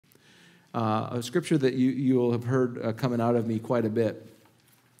a scripture that you will have heard coming out of me quite a bit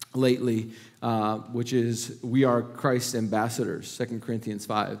lately, which is we are Christ's ambassadors, 2 Corinthians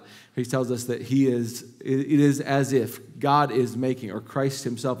 5. He tells us that it is as if God is making, or Christ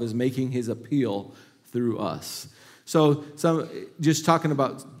himself is making his appeal through us. So just talking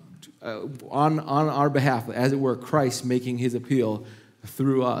about on our behalf, as it were, Christ making his appeal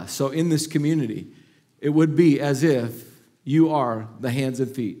through us. So in this community, it would be as if you are the hands and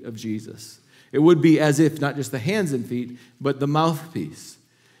feet of Jesus. It would be as if not just the hands and feet, but the mouthpiece.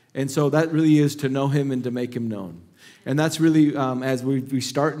 And so that really is to know him and to make him known. And that's really, as we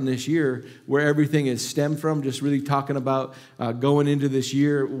start in this year, where everything is stemmed from, just really talking about going into this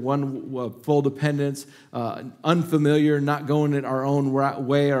year, full dependence, unfamiliar, not going in our own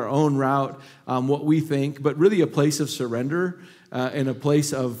way, our own route, what we think, but really a place of surrender and a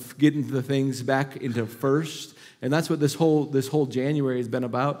place of getting the things back into first. And that's what this whole January has been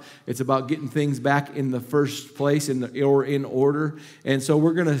about. It's about getting things back in the first place or in order. And so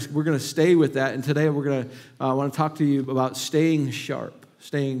we're gonna stay with that. And today we're gonna want to talk to you about staying sharp.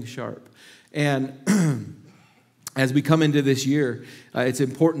 And as we come into this year, it's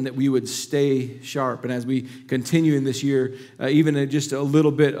important that we would stay sharp. And as we continue in this year, even just a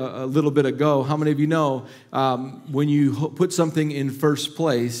little bit ago, how many of you know when you put something in first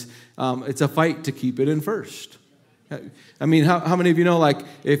place, it's a fight to keep it in first. I mean, how many of you know, like,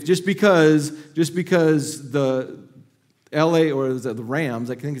 if just because the LA, or is it the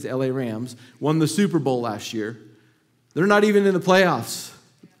Rams, I think it's LA Rams, won the Super Bowl last year, they're not even in the playoffs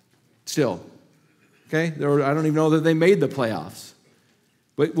still. Okay? I don't even know that they made the playoffs.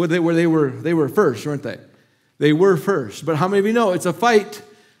 But they were first, weren't they? They were first. But how many of you know it's a fight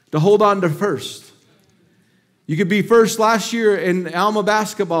to hold on to first? You could be first last year in Alma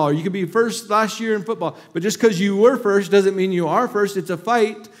basketball, or you could be first last year in football. But just because you were first doesn't mean you are first. It's a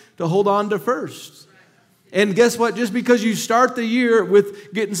fight to hold on to first. And guess what? Just because you start the year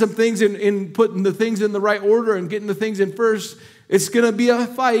with getting some things in putting the things in the right order and getting the things in first, it's going to be a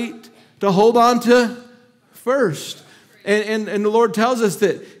fight to hold on to first. And the Lord tells us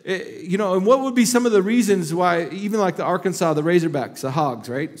that, and what would be some of the reasons why, even like the Arkansas, the Razorbacks, the Hogs,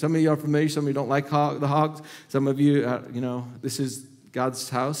 right? Some of you are familiar, some of you don't like the Hogs. Some of you, this is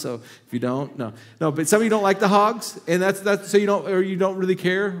God's house, so if you don't, no. But some of you don't like the Hogs, and that's so you don't really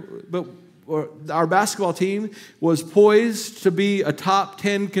care. But our basketball team was poised to be a top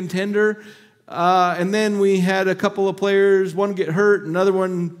 10 contender. And then we had a couple of players, one get hurt, another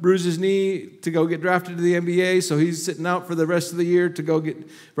one bruised his knee to go get drafted to the NBA, so he's sitting out for the rest of the year to go get,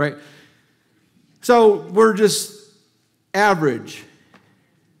 right? So we're just average.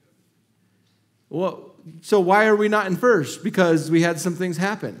 Well, so why are we not in first? Because we had some things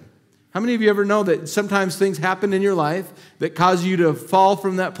happen. How many of you ever know that sometimes things happen in your life that cause you to fall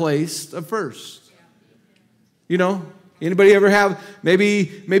from that place of first? Anybody ever have, maybe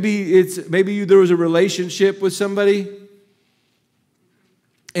there was a relationship with somebody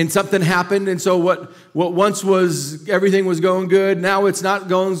and something happened, and so what once was everything was going good, now it's not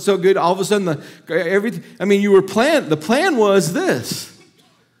going so good. All of a sudden the plan was this,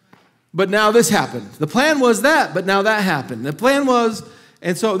 but now this happened. The plan was that, but now that happened. The plan was,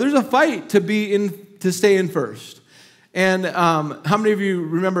 and so there's a fight to stay in first. And how many of you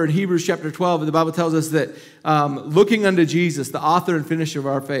remember in Hebrews chapter 12, the Bible tells us that looking unto Jesus, the author and finisher of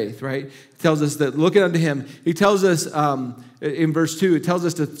our faith, right? It tells us that looking unto him, he tells us in verse 2, it tells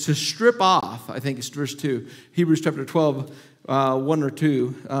us to strip off, I think it's verse 2, Hebrews chapter 12, 1 or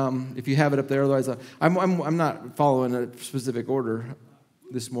 2, if you have it up there. Otherwise, I'm not following a specific order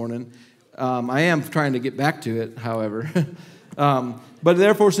this morning. I am trying to get back to it, however. But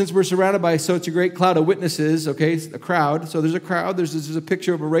therefore, since we're surrounded by such a great cloud of witnesses, okay, a crowd. So there's a crowd. There's a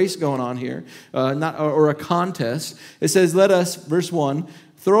picture of a race going on here, or a contest. It says, let us, verse 1,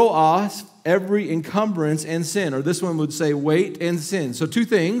 throw off every encumbrance and sin. Or this one would say weight and sin. So two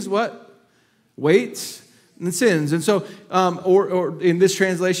things, what? Weights and sins. And so, or in this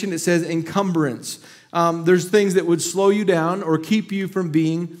translation, it says encumbrance. There's things that would slow you down or keep you from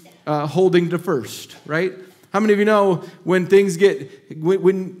being holding to first, right? How many of you know when things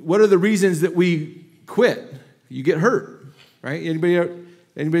what are the reasons that we quit? You get hurt, right?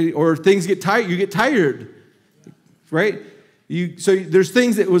 Anybody, or things get tired, you get tired, right? So there's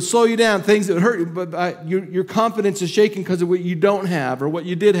things that would slow you down, things that would hurt you, but your confidence is shaken because of what you don't have or what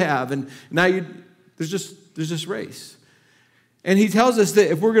you did have, and now there's this race. And he tells us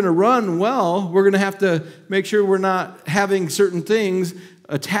that if we're going to run well, we're going to have to make sure we're not having certain things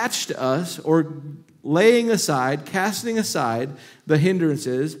attached to us or laying aside, casting aside the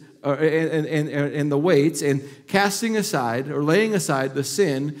hindrances and the weights, and casting aside or laying aside the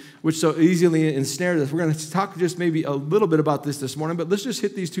sin which so easily ensnares us. We're going to talk just maybe a little bit about this morning, but let's just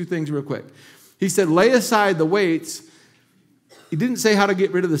hit these two things real quick. He said, lay aside the weights. He didn't say how to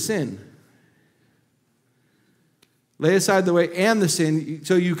get rid of the sin. Lay aside the weight and the sin,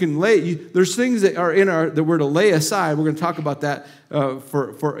 so you can there's things that are in that we're to lay aside. We're going to talk about that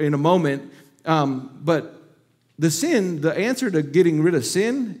for in a moment. But the sin, the answer to getting rid of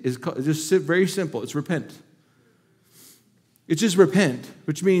sin is just very simple. It's repent. It's just repent,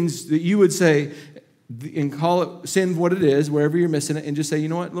 which means that you would say, and call it sin what it is, wherever you're missing it, and just say, you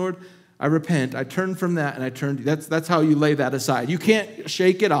know what, Lord, I repent. I turn from that, and I turn. That's how you lay that aside. You can't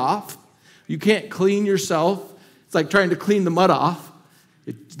shake it off. You can't clean yourself. It's like trying to clean the mud off.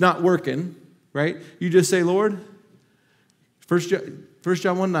 It's not working, right? You just say, Lord, 1 John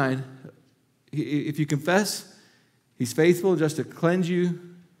 1:9, if you confess, He's faithful just to cleanse you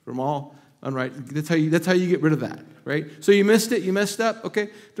from all unrighteousness. That's how you get rid of that, right? So you missed it, you messed up, okay?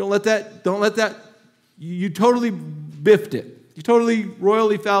 Don't let that, you totally biffed it. You totally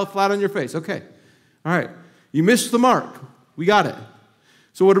royally fell flat on your face. Okay, all right. You missed the mark. We got it.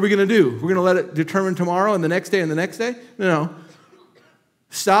 So what are we going to do? We're going to let it determine tomorrow and the next day and the next day? No.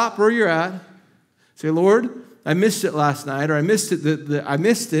 Stop where you're at. Say, Lord, I missed it last night, or I missed it. I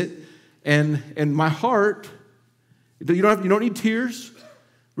missed it, and my heart. You don't need tears.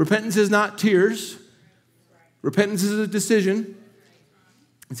 Repentance is not tears. Repentance is a decision.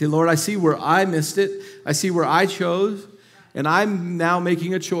 And say, Lord, I see where I missed it. I see where I chose, and I'm now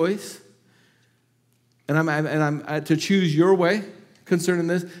making a choice. And I'm to choose your way concerning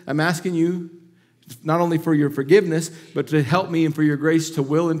this. I'm asking you not only for your forgiveness, but to help me and for your grace to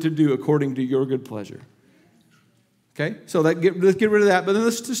will and to do according to your good pleasure. Okay, so let's get rid of that. But then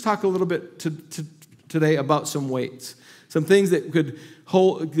let's just talk a little bit today about some weights, some things that could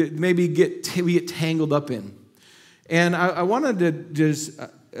maybe get tangled up in. And I wanted to just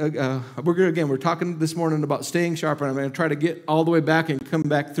we're talking this morning about staying sharp, and I'm going to try to get all the way back and come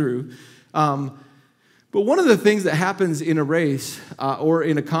back through. But one of the things that happens in a race or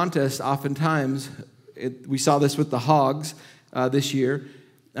in a contest, oftentimes, we saw this with the hogs this year.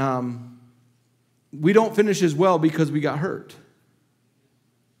 We don't finish as well because we got hurt.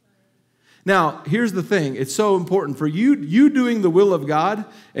 Now, here's the thing. It's so important for you doing the will of God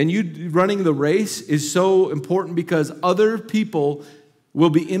and you running the race is so important because other people will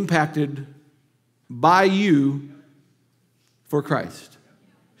be impacted by you for Christ.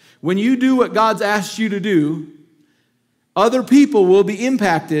 When you do what God's asked you to do, other people will be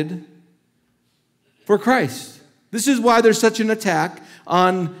impacted for Christ. This is why there's such an attack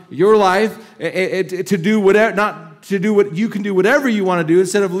on your life to do whatever, not to do what you can do whatever you want to do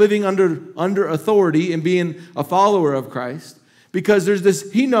instead of living under authority and being a follower of Christ. Because there's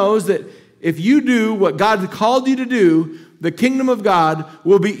this, he knows that if you do what God called you to do, the kingdom of God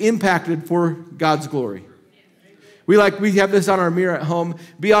will be impacted for God's glory. We have this on our mirror at home.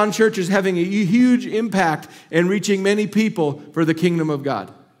 Beyond Church is having a huge impact in reaching many people for the kingdom of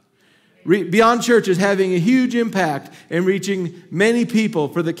God. Beyond Church is having a huge impact in reaching many people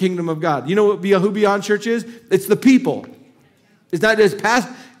for the kingdom of God. You know who Beyond Church is? It's the people. It's not just past.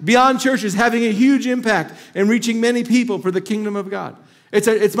 Beyond Church is having a huge impact in reaching many people for the kingdom of God. It's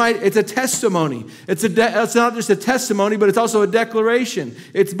a testimony. It's not just a testimony, but it's also a declaration.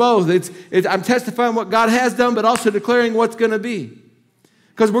 It's both. I'm testifying what God has done, but also declaring what's going to be.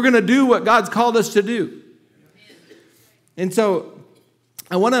 Because we're going to do what God's called us to do. And so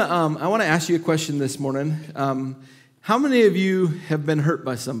I want to ask you a question this morning. How many of you have been hurt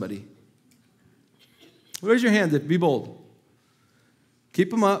by somebody? Raise your hand. Be bold. Keep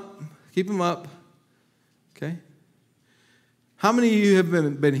them up. Keep them up. Okay. How many of you have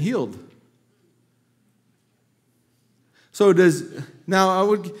been healed? So this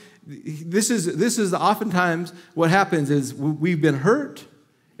is oftentimes what happens is we've been hurt,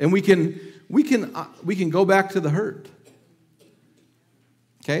 and we can go back to the hurt.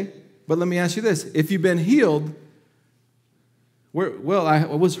 Okay, but let me ask you this: if you've been healed, I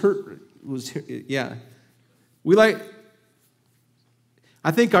was hurt. I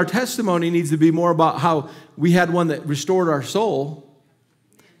think our testimony needs to be more about how we had one that restored our soul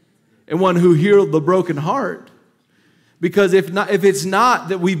and one who healed the broken heart. Because if it's not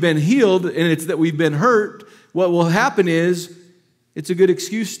that we've been healed and it's that we've been hurt, what will happen is it's a good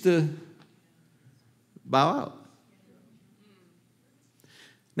excuse to bow out.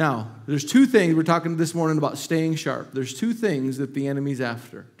 Now, there's two things. We're talking this morning about staying sharp. There's two things that the enemy's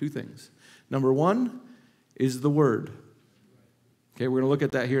after. Two things. Number one is the word. Okay, we're going to look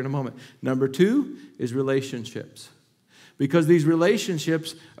at that here in a moment. Number two is relationships. Because these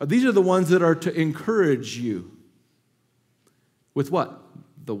relationships, these are the ones that are to encourage you. With what?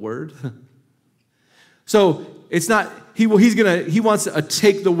 The word. So it's not, he wants to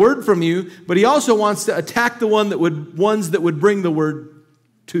take the word from you, but he also wants to attack the ones that would bring the word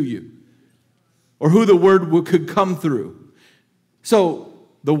to you. Or who the word could come through. So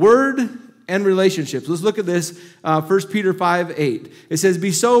the word and relationships. Let's look at this, 1 Peter 5:8. It says,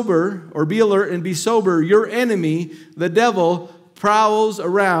 be sober, or be alert and be sober. Your enemy, the devil, prowls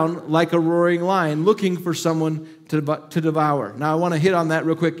around like a roaring lion, looking for someone to devour. Now, I want to hit on that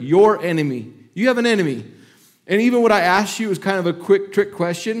real quick. Your enemy. You have an enemy. And even what I asked you was kind of a quick trick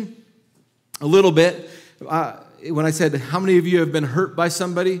question, a little bit. When I said, how many of you have been hurt by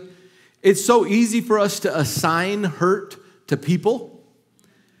somebody? It's so easy for us to assign hurt to people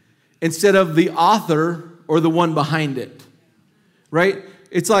instead of the author or the one behind it, right?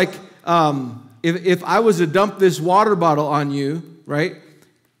 It's like if I was to dump this water bottle on you, right?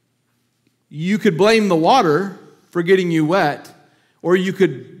 You could blame the water for getting you wet, or you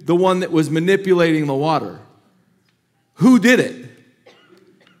could the one that was manipulating the water. Who did it?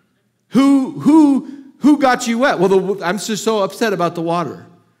 Who got you wet? Well, I'm just so upset about the water.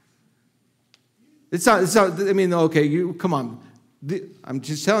 It's not, I mean, okay, come on. I'm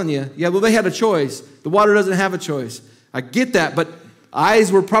just telling you. Yeah, well, they had a choice. The water doesn't have a choice. I get that, but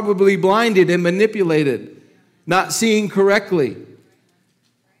eyes were probably blinded and manipulated, not seeing correctly.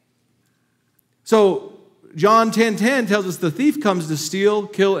 So John 10:10 tells us the thief comes to steal,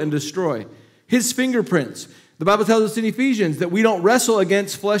 kill, and destroy. His fingerprints. The Bible tells us in Ephesians that we don't wrestle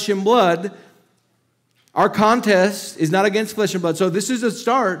against flesh and blood. Our contest is not against flesh and blood. So this is a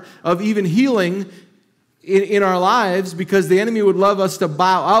start of even healing in our lives, because the enemy would love us to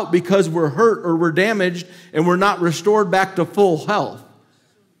bow out because we're hurt or we're damaged and we're not restored back to full health.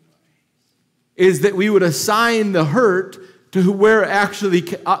 Is that we would assign the hurt to where it actually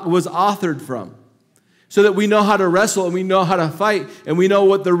was authored from. So that we know how to wrestle and we know how to fight and we know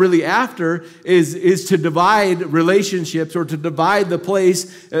what they're really after is to divide relationships or to divide the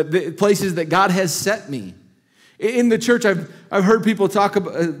places that God has set me. In the church, I've heard people talk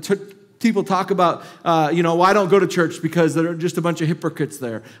about well, I don't go to church because there are just a bunch of hypocrites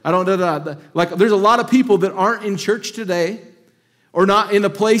there. Like, there's a lot of people that aren't in church today or not in the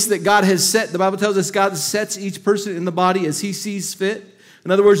place that God has set. The Bible tells us God sets each person in the body as he sees fit. In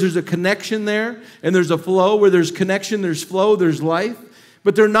other words, there's a connection there, and there's a flow. Where there's connection, there's flow, there's life.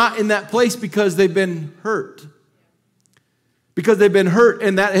 But they're not in that place because they've been hurt. Because they've been hurt,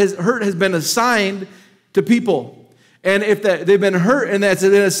 and hurt has been assigned to people. And if they've been hurt and that's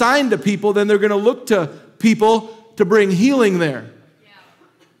been assigned to people, then they're going to look to people to bring healing there.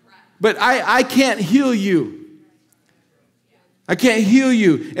 But I can't heal you. I can't heal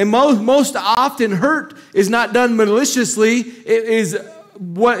you. And most often, hurt is not done maliciously. It is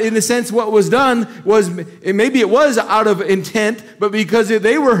what, in a sense, what was done was, maybe it was out of intent, but because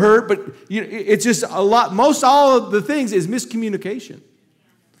they were hurt, but it's just a lot, most all of the things is miscommunication.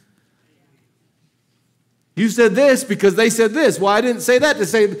 You said this because they said this. Well, I didn't say that to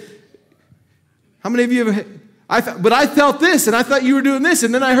say, how many of you have, but I felt this and I thought you were doing this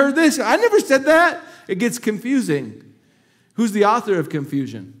and then I heard this. I never said that. It gets confusing. Who's the author of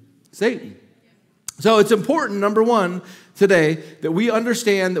confusion? Satan. So it's important, number one, today, that we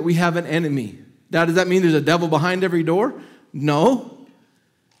understand that we have an enemy. Now, does that mean there's a devil behind every door? No.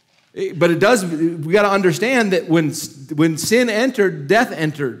 But it does, we got to understand that when sin entered, death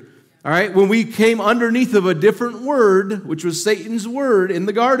entered. All right? When we came underneath of a different word, which was Satan's word in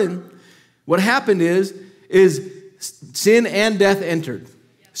the garden, what happened is sin and death entered.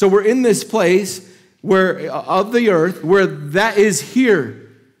 So we're in this place of the earth where that is here.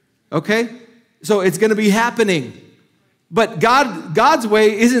 Okay? So it's going to be happening. But God's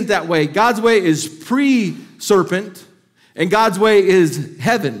way isn't that way. God's way is pre-serpent, and God's way is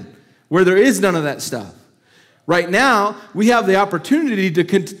heaven, where there is none of that stuff. Right now, we have the opportunity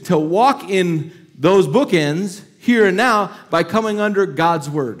to walk in those bookends here and now by coming under God's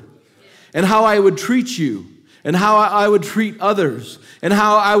word. And how I would treat you, and how I would treat others, and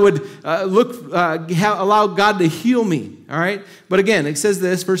how I would allow God to heal me. All right? But again, it says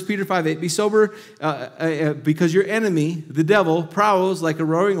this, 1 Peter 5:8, be sober because your enemy, the devil, prowls like a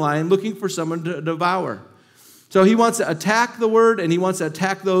roaring lion looking for someone to devour. So he wants to attack the word, and he wants to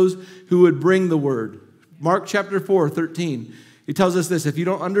attack those who would bring the word. Mark chapter 4:13. He tells us this, if you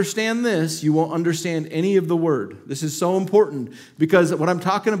don't understand this, you won't understand any of the word. This is so important because what I'm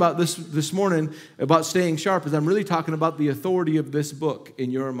talking about this morning about staying sharp is I'm really talking about the authority of this book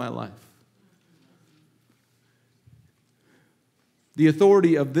in your and my life. The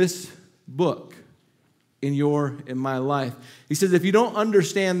authority of this book in my life. He says, if you don't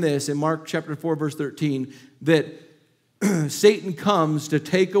understand this, in Mark chapter 4, verse 13, that Satan comes to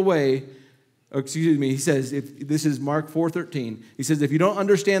take away, he says, if this is Mark 4:13, he says, if you don't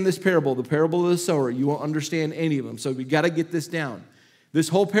understand this parable, the parable of the sower, you won't understand any of them. So we got to get this down. This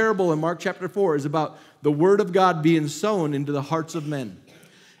whole parable in Mark chapter 4 is about the word of God being sown into the hearts of men.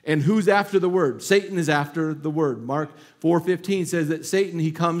 And who's after the word? Satan is after the word. Mark 4:15 says that Satan,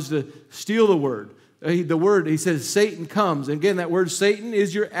 he comes to steal the word. The word, he says, Satan comes. And again, that word Satan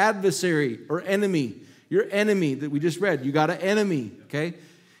is your adversary or enemy. Your enemy that we just read. You got an enemy, okay?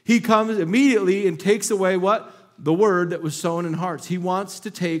 He comes immediately and takes away what? The word that was sown in hearts. He wants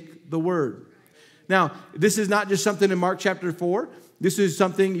to take the word. Now, this is not just something in Mark chapter 4. This is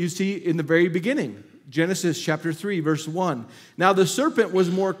something you see in the very beginning. Genesis chapter 3, verse 1. Now the serpent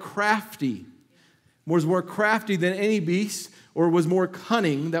was more crafty than any beast, or was more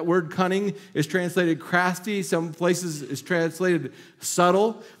cunning. That word cunning is translated crafty. Some places is translated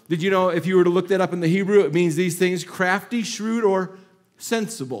subtle. Did you know if you were to look that up in the Hebrew, it means these things: crafty, shrewd, or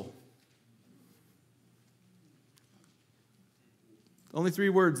sensible. Only three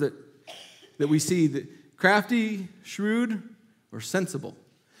words that we see: that crafty, shrewd, or sensible.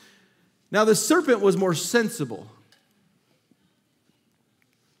 Now the serpent was more sensible.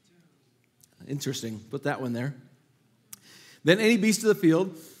 Interesting. Put that one there. Than any beast of the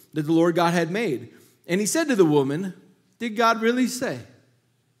field that the Lord God had made. And he said to the woman, did God really say?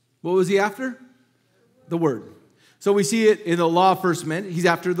 What was he after? The word. So we see it in the law of first men. He's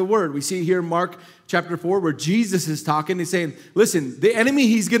after the word. We see it here in Mark chapter 4 where Jesus is talking. He's saying, listen, the enemy,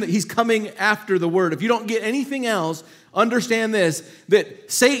 he's coming after the word. If you don't get anything else, understand this,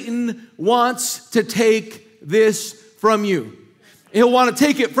 that Satan wants to take this from you. He'll want to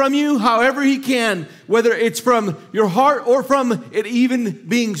take it from you however he can, whether it's from your heart or from it even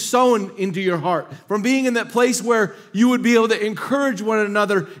being sown into your heart. From being in that place where you would be able to encourage one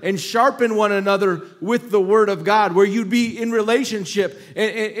another and sharpen one another with the word of God, where you'd be in relationship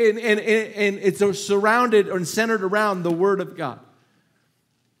and it's surrounded and centered around the word of God.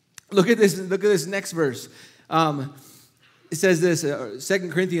 Look at this next verse. It says this, 2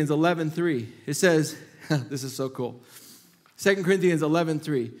 Corinthians 11:3. It says, this is so cool. 2 Corinthians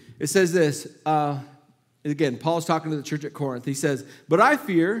 11:3. It says this, again, Paul's talking to the church at Corinth. He says, but I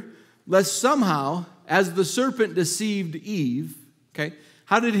fear lest somehow, as the serpent deceived Eve, okay,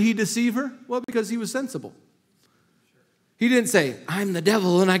 how did he deceive her? Well, because he was sensible. He didn't say, I'm the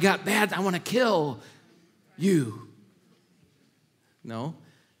devil and I got bad, I want to kill you. No,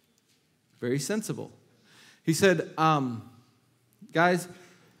 very sensible. He said, guys,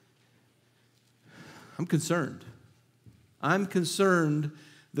 I'm concerned. I'm concerned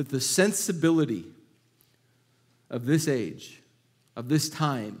that the sensibility of this age, of this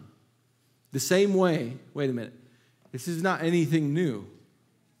time, the same way, wait a minute, this is not anything new.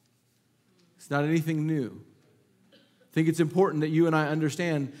 It's not anything new. I think it's important that you and I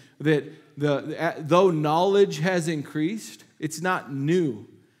understand that though knowledge has increased, it's not new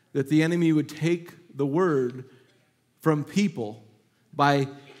that the enemy would take the word from people by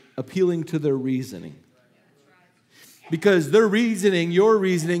appealing to their reasoning. Because their reasoning, your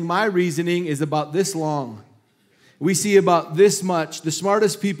reasoning, my reasoning is about this long. We see about this much. The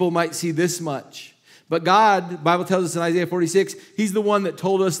smartest people might see this much. But God, the Bible tells us in Isaiah 46, He's the one that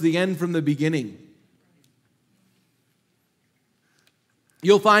told us the end from the beginning.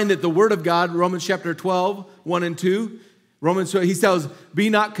 You'll find that the Word of God, Romans chapter 12, 1 and 2, He tells, be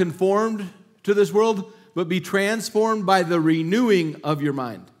not conformed to this world, but be transformed by the renewing of your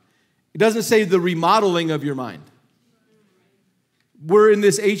mind. It doesn't say the remodeling of your mind. We're in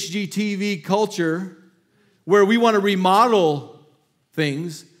this HGTV culture where we want to remodel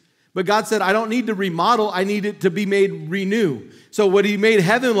things, but God said, I don't need to remodel, I need it to be made renew. So what He made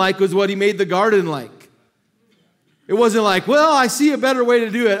heaven like was what He made the garden like. It wasn't like, well, I see a better way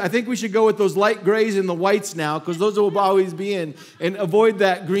to do it. I think we should go with those light grays and the whites now, because those will always be in, and avoid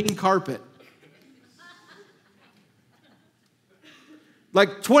that green carpet.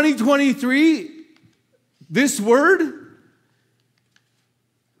 Like 2023, this word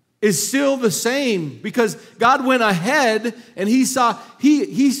is still the same because God went ahead and He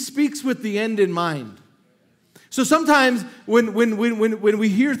speaks with the end in mind. So sometimes when we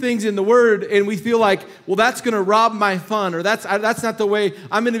hear things in the Word and we feel like, well, that's going to rob my fun, or that's not the way,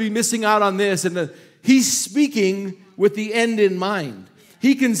 I'm going to be missing out on this. And He's speaking with the end in mind.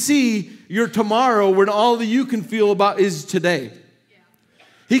 He can see your tomorrow when all that you can feel about is today.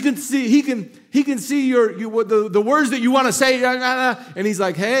 He can see the words that you want to say, and He's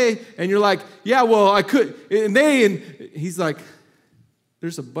like, hey, and you're like, yeah, well, I could, and He's like,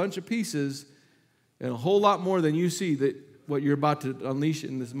 there's a bunch of pieces And a whole lot more than you see that what you're about to unleash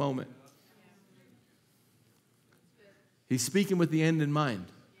in this moment. He's speaking with the end in mind.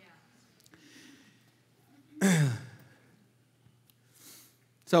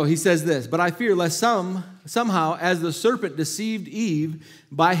 So he says this, but I fear lest somehow, as the serpent deceived Eve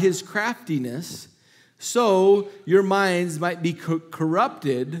by his craftiness, so your minds might be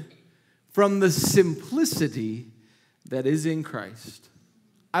corrupted from the simplicity that is in Christ.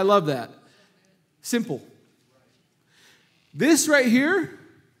 I love that. Simple. This right here,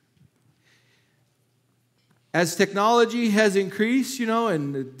 as technology has increased,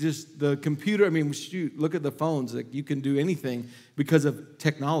 and just the computer, shoot, look at the phones. Like, you can do anything because of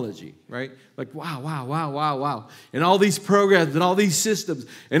technology, right? Like, wow. And all these programs and all these systems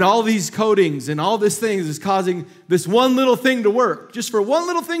and all these codings and all these things is causing this one little thing to work. Just for one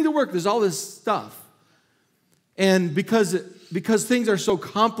little thing to work, there's all this stuff. And because things are so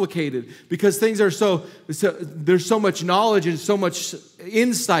complicated, because things are so there's so much knowledge and so much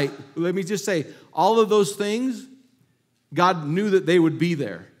insight, let me just say, all of those things, God knew that they would be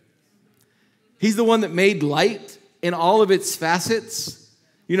there. He's the one that made light in all of its facets,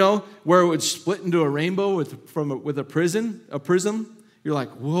 where it would split into a rainbow with a prism. You're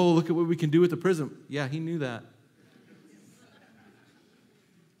like, whoa, look at what we can do with the prism. Yeah, he knew that.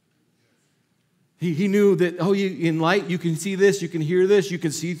 He knew that, in light, you can see this, you can hear this, you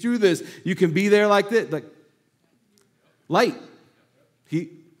can see through this, you can be there like this. Like, light.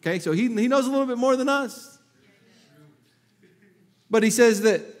 So he knows a little bit more than us. But he says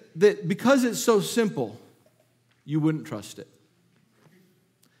that because it's so simple, you wouldn't trust it.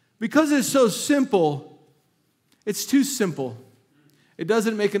 Because it's so simple, it's too simple. It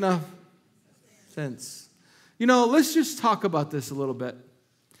doesn't make enough sense. Let's just talk about this a little bit.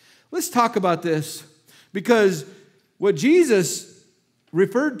 Let's talk about this, because what Jesus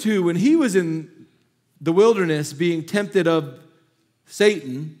referred to when he was in the wilderness being tempted of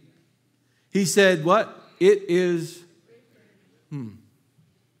Satan, he said, what? It is.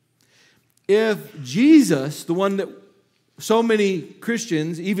 If Jesus, the one that so many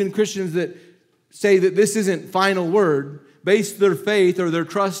Christians, even Christians that say that this isn't final word, base their faith or their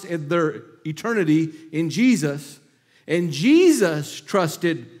trust in their eternity in Jesus, and Jesus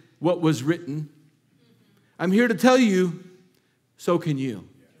trusted what was written, I'm here to tell you, so can you.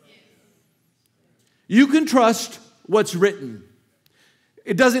 You can trust what's written.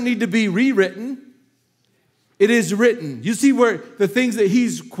 It doesn't need to be rewritten. It is written. You see where the things that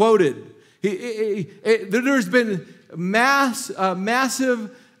he's quoted. There's been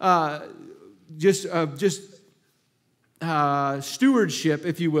massive stewardship,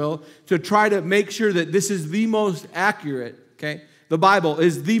 if you will, to try to make sure that this is the most accurate, okay? The Bible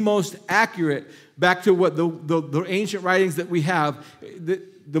is the most accurate, back to what the ancient writings that we have,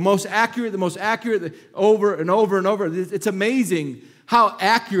 the most accurate, over and over and over. It's amazing how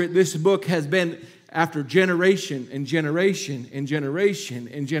accurate this book has been after generation and generation and generation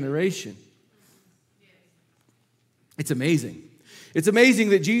and generation. It's amazing. It's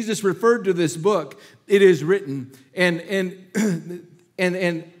amazing that Jesus referred to this book, it is written, and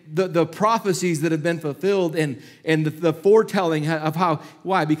the prophecies that have been fulfilled and the foretelling of how.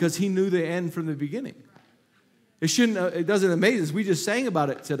 Why? Because he knew the end from the beginning. It doesn't amaze us. We just sang about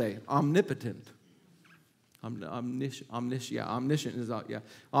it today. Omnipotent. Omniscient is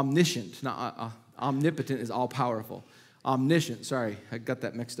omniscient. Not omnipotent is all powerful. Omniscient. Sorry, I got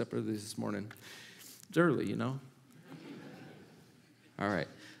that mixed up early this morning. It's early, All right,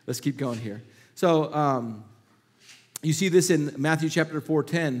 let's keep going here. So, you see this in Matthew chapter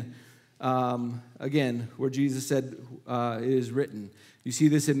 4:10, again, where Jesus said, it is written. You see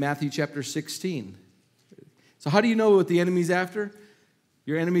this in Matthew chapter 16. So how do you know what the enemy's after?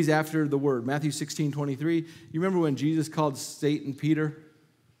 Your enemy's after the word. Matthew 16:23. You remember when Jesus called Satan Peter,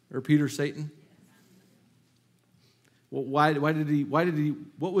 or Peter Satan? Well, why did he,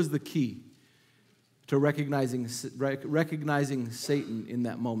 what was the key to recognizing Satan in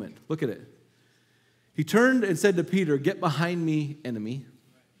that moment? Look at it. He turned and said to Peter, "Get behind me, enemy."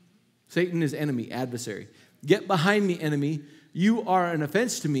 Satan is enemy, adversary. "Get behind me, enemy. You are an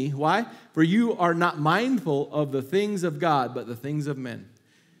offense to me." Why? "For you are not mindful of the things of God, but the things of men."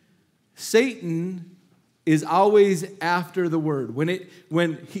 Satan is always after the word.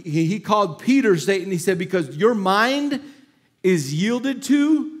 When he called Peter Satan, he said, because your mind is yielded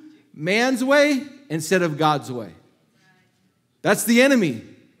to man's way instead of God's way. That's the enemy.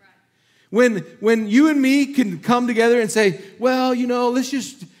 When you and me can come together and say, well, let's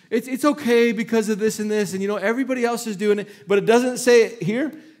just, it's okay because of this and this, and everybody else is doing it, but it doesn't say it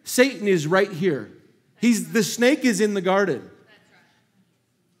here. Satan is right here. The snake is in the garden.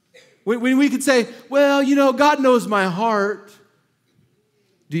 When we could say, well, God knows my heart.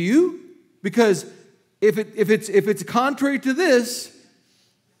 Do you? Because if it's contrary to this,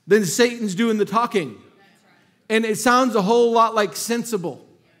 then Satan's doing the talking. And it sounds a whole lot like sensible.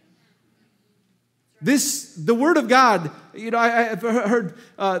 The Word of God, I've heard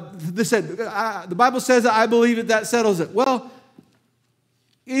this said, the Bible says I believe it, that settles it. Well,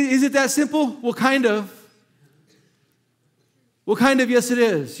 is it that simple? Well, kind of. Well, kind of, yes, it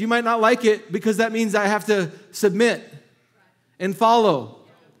is. You might not like it because that means I have to submit and follow.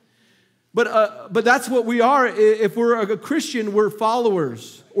 But that's what we are. If we're a Christian, we're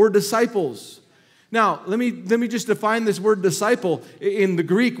followers or disciples. Now, let me just define this word disciple in the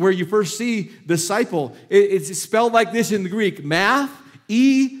Greek, where you first see disciple. It's spelled like this in the Greek: math,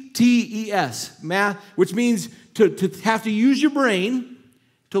 E-T-E-S, math, which means to have to use your brain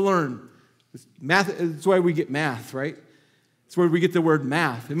to learn. Math. That's why we get math, right? That's where we get the word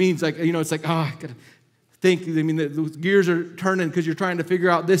math. It means like, it's like, I gotta think. I mean, the gears are turning because you're trying to figure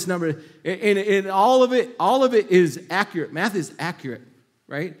out this number, and all of it is accurate. Math is accurate,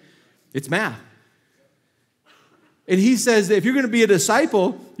 right? It's math. And he says that if you're going to be a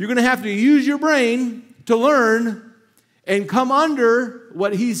disciple, you're going to have to use your brain to learn and come under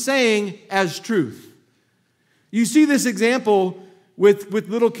what he's saying as truth. You see this example with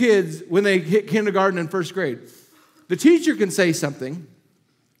little kids when they hit kindergarten and first grade. The teacher can say something,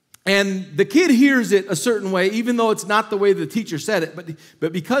 and the kid hears it a certain way, even though it's not the way the teacher said it.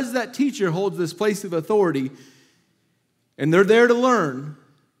 But because that teacher holds this place of authority, and they're there to learn,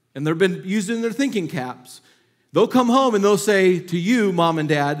 and they've been using their thinking caps, they'll come home and they'll say to you, Mom and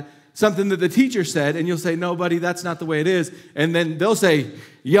Dad, something that the teacher said, and you'll say, no, buddy, that's not the way it is. And then they'll say,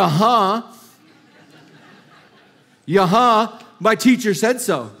 yeah-huh. Yeah-huh, my teacher said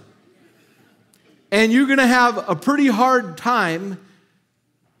so. And you're going to have a pretty hard time.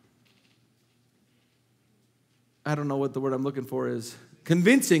 I don't know what the word I'm looking for is.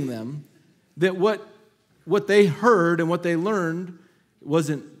 Convincing them that what they heard and what they learned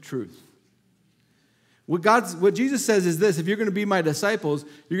wasn't truth. What Jesus says is this: if you're going to be my disciples,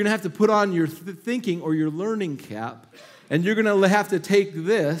 you're going to have to put on your thinking or your learning cap, and you're going to have to take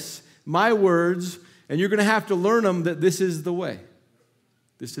this, my words, and you're going to have to learn them that this is the way.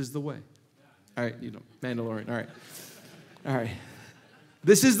 This is the way. All right, Mandalorian, all right. All right.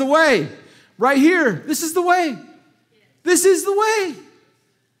 This is the way. Right here, this is the way. This is the way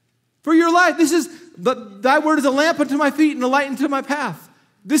for your life. Thy word is a lamp unto my feet and a light unto my path.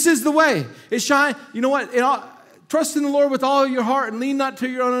 This is the way. It shine. You know what? Trust in the Lord with all your heart and lean not to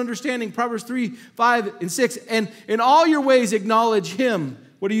your own understanding. Proverbs 3, 5, and 6. And in all your ways acknowledge him.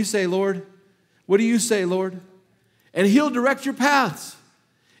 What do you say, Lord? What do you say, Lord? And he'll direct your paths.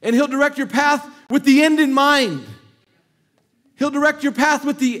 And he'll direct your path with the end in mind. He'll direct your path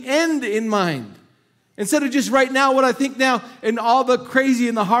with the end in mind. Instead of just right now, what I think now, and all the crazy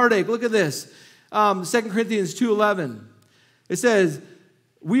and the heartache. Look at this. 2 Corinthians 2:11. It says,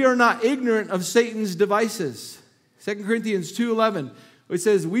 we are not ignorant of Satan's devices. 2 Corinthians 2:11. It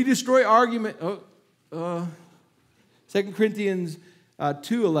says, we destroy argument. 2 Corinthians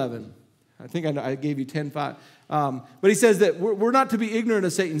 2:11. I think I gave you 10:5. But he says that we're not to be ignorant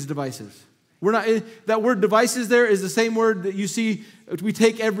of Satan's devices. We're not. That word devices there is the same word that you see, we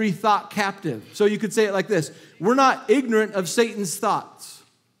take every thought captive. So you could say it like this: we're not ignorant of Satan's thoughts.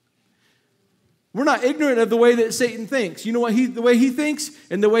 We're not ignorant of the way that Satan thinks. You know what? The way he thinks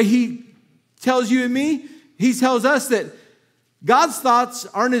and the way he tells you and me, he tells us that God's thoughts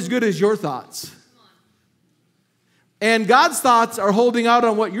aren't as good as your thoughts. And God's thoughts are holding out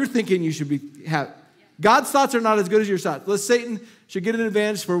on what you're thinking you should have. God's thoughts are not as good as your thoughts. Satan should get an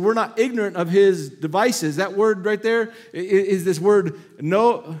advantage, for we're not ignorant of his devices. That word right there is this word,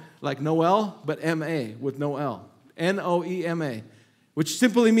 no, like Noel, but M-A with no L. N-O-E-M-A, which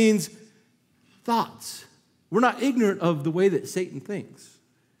simply means thoughts. We're not ignorant of the way that Satan thinks,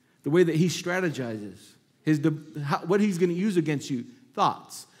 the way that he strategizes, what he's going to use against you,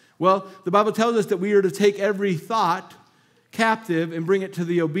 thoughts. Well, the Bible tells us that we are to take every thought captive and bring it to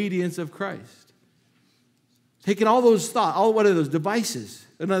the obedience of Christ. Taking all those thoughts, what are those devices?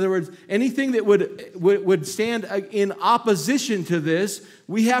 In other words, anything that would stand in opposition to this,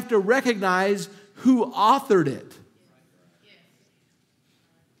 we have to recognize who authored it.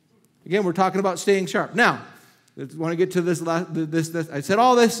 Again, we're talking about staying sharp. Now, I want to get to this. I said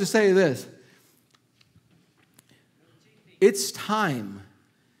all this to say this. It's time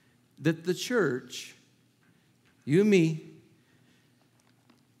that the church, you and me,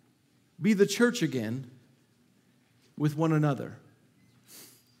 be the church again with one another.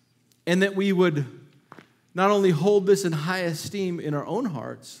 And that we would not only hold this in high esteem in our own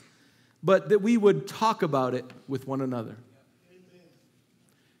hearts, but that we would talk about it with one another.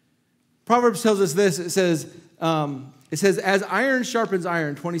 Proverbs tells us this. It says, as iron sharpens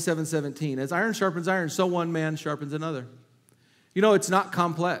iron, 27:17. As iron sharpens iron, so one man sharpens another. You know, it's not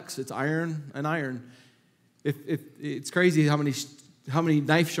complex. It's iron and iron. It's crazy how many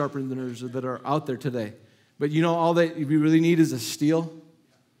knife sharpeners that are out there today. But you know, all that you really need is a steel.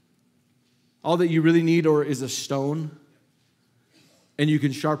 All that you really need is a stone. And you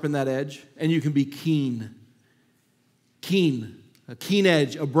can sharpen that edge. And you can be keen. Keen. A keen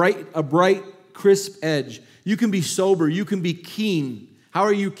edge. A bright, crisp edge. You can be sober. You can be keen. How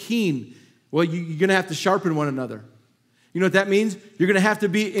are you keen? Well, you're going to have to sharpen one another. You know what that means? You're going to have to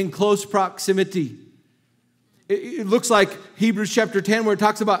be in close proximity. It looks like Hebrews chapter 10 where it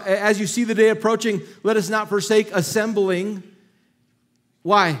talks about, as you see the day approaching, let us not forsake assembling.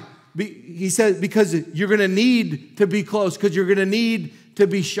 Why? He says, because you're going to need to be close, because you're going to need to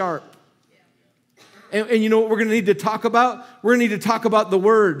be sharp. And you know what we're going to need to talk about? We're going to need to talk about the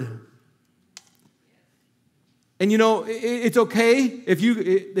Word. And you know, it's okay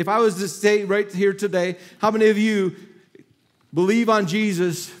if I was to say right here today, how many of you believe on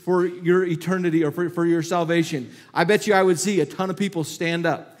Jesus for your eternity or for your salvation? I bet you I would see a ton of people stand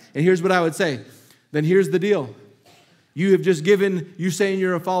up. And here's what I would say. Then here's the deal. You have just given, you saying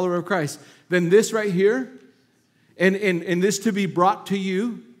you're a follower of Christ. Then this right here, and this to be brought to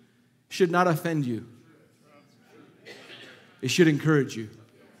you, should not offend you. It should encourage you.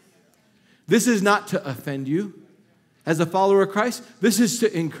 This is not to offend you. As a follower of Christ, this is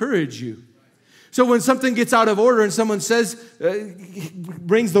to encourage you. So when something gets out of order and someone says,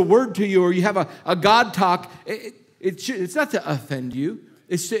 brings the word to you, or you have a God talk, it's not to offend you.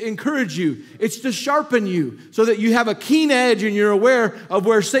 It's to encourage you. It's to sharpen you so that you have a keen edge and you're aware of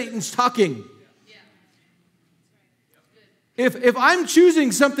where Satan's talking. If I'm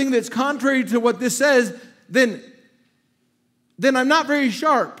choosing something that's contrary to what this says, then I'm not very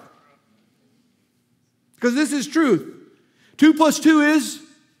sharp. Because this is truth. 2 plus 2 is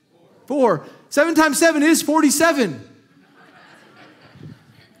 4. 7 times 7 is 47.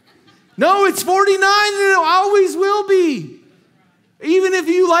 No, it's 49 and it always will be. Even if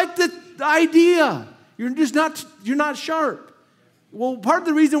you like the idea, you're not sharp. Well, part of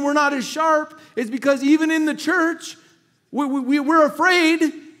the reason we're not as sharp is because even in the church, we're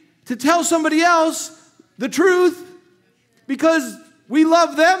afraid to tell somebody else the truth because we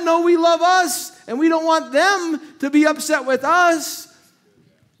love them. No, we love us, and we don't want them to be upset with us.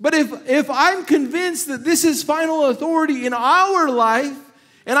 But if I'm convinced that this is final authority in our life,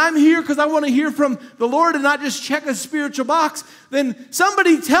 and I'm here because I want to hear from the Lord and not just check a spiritual box, then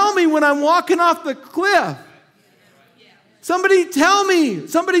somebody tell me when I'm walking off the cliff. Somebody tell me.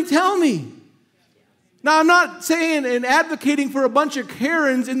 Somebody tell me. Now, I'm not saying and advocating for a bunch of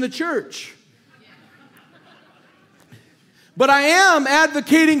Karens in the church. But I am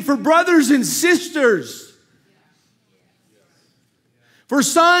advocating for brothers and sisters. For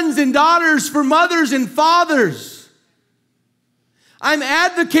sons and daughters, for mothers and fathers. I'm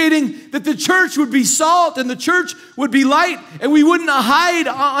advocating that the church would be salt and the church would be light and we wouldn't hide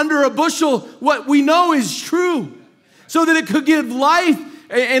under a bushel what we know is true so that it could give life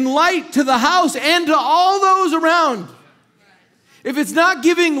and light to the house and to all those around. If it's not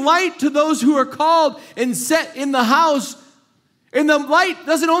giving light to those who are called and set in the house, and the light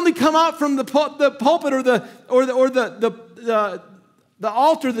doesn't only come out from the pulpit or the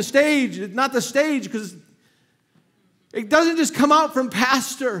altar, the stage, not the stage, because it doesn't just come out from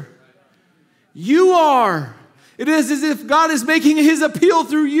pastor. You are. It is as if God is making his appeal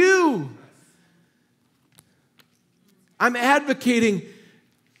through you. I'm advocating,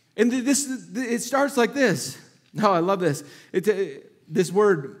 and it starts like this. No, I love this. This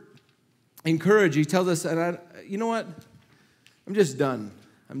word, encourage, he tells us, and you know what? I'm just done.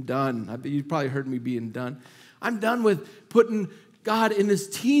 I'm done. You've probably heard me being done. I'm done with putting God in this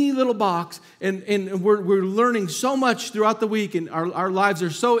teeny little box, and we're learning so much throughout the week, and our lives are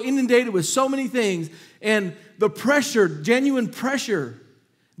so inundated with so many things, and the pressure, genuine pressure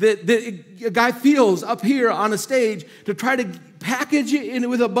that a guy feels up here on a stage to try to package it in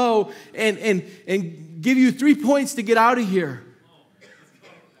with a bow and give you 3 points to get out of here.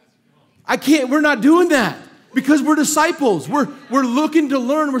 We're not doing that. Because we're disciples. We're looking to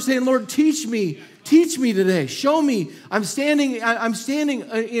learn. We're saying, Lord, teach me Teach me today. Show me. I'm standing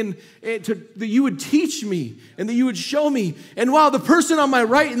in that you would teach me and that you would show me. And while the person on my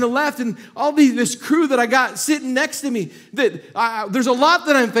right and the left and all this crew that I got sitting next to me, that there's a lot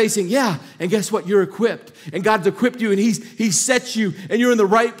that I'm facing. Yeah, and guess what? You're equipped. And God's equipped you and He's set you and you're in the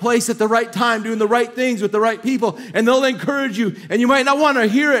right place at the right time doing the right things with the right people. And they'll encourage you. And you might not want to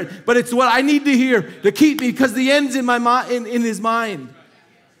hear it, but it's what I need to hear to keep me because the end's in my in His mind.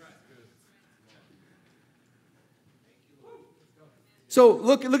 So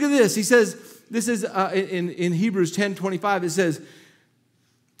look at this. He says, this is in Hebrews 10:25, it says,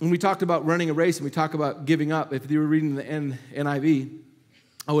 when we talked about running a race and we talk about giving up, if you were reading the NIV,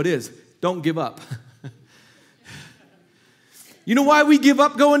 it is, don't give up. You know why we give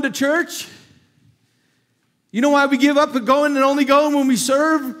up going to church? You know why we give up going and only going when we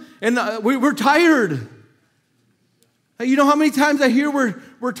serve? And we're tired. You know how many times I hear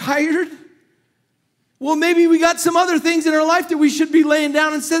we're tired? Well, maybe we got some other things in our life that we should be laying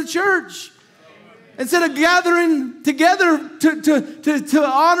down instead of church. Instead of gathering together to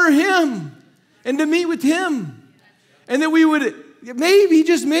honor Him and to meet with Him. And that we would, maybe,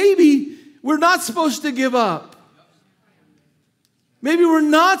 just maybe, we're not supposed to give up. Maybe we're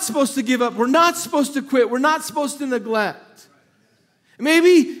not supposed to give up. We're not supposed to quit. We're not supposed to neglect.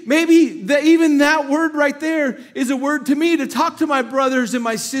 Maybe even that word right there is a word to me to talk to my brothers and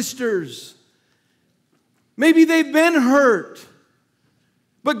my sisters. Maybe they've been hurt.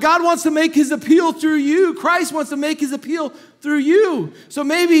 But God wants to make His appeal through you. Christ wants to make His appeal through you. So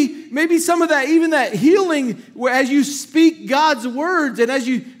maybe some of that, even that healing, where as you speak God's words and as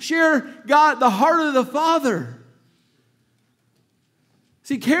you share God, the heart of the Father.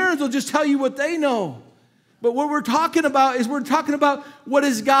 See, Karens will just tell you what they know. But what we're talking about is what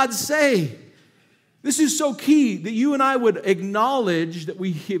does God say? This is so key that you and I would acknowledge that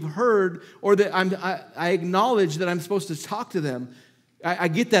we have heard, or that I acknowledge that I'm supposed to talk to them. I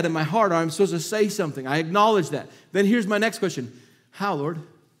get that in my heart, or I'm supposed to say something. I acknowledge that. Then here's my next question. How, Lord?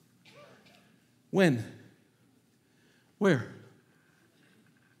 When? Where?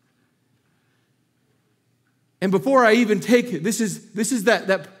 And before I even take it, this is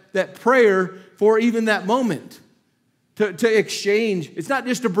that prayer for even that moment. To exchange. It's not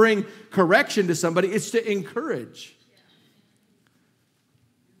just to bring correction to somebody, it's to encourage.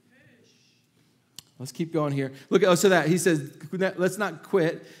 Let's keep going here. Look, so that he says, let's not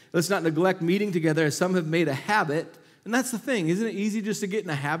quit. Let's not neglect meeting together as some have made a habit. And that's the thing. Isn't it easy just to get in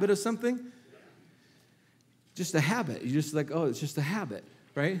a habit of something? Just a habit. You're just like, it's just a habit,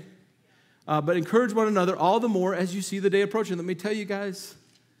 right? But encourage one another all the more as you see the day approaching. Let me tell you guys,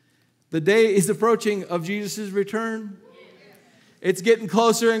 the day is approaching of Jesus' return. It's getting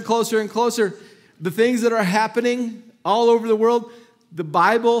closer and closer and closer. The things that are happening all over the world, the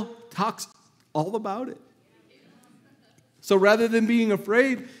Bible talks all about it. So rather than being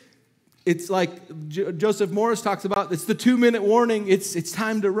afraid, it's like Joseph Morris talks about, it's the 2-minute warning. It's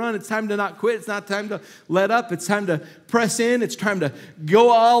time to run. It's time to not quit. It's not time to let up. It's time to press in. It's time to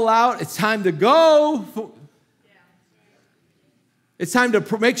go all out. It's time to go. It's time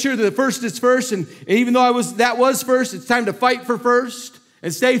to make sure that the first is first, and even though that was first, it's time to fight for first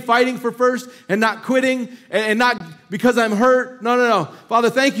and stay fighting for first and not quitting and not because I'm hurt. No. Father,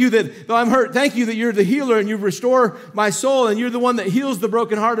 thank you that though I'm hurt, thank you that you're the healer and you restore my soul and you're the one that heals the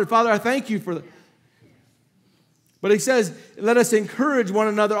brokenhearted. Father, I thank you for that. But he says, let us encourage one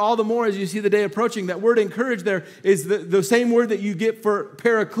another all the more as you see the day approaching. That word encourage there is the same word that you get for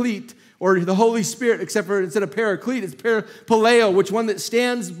paraclete, or the Holy Spirit, except for instead of paraclete, it's paleo, which one that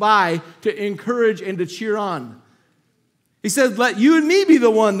stands by to encourage and to cheer on. He says, let you and me be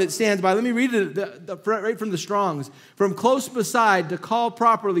the one that stands by. Let me read it right from the Strong's. From close beside to call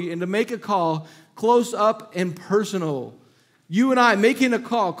properly and to make a call close up and personal. You and I making a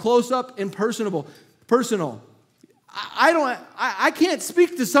call close up and personal. I can't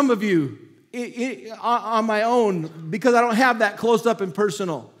speak to some of you on my own because I don't have that close up and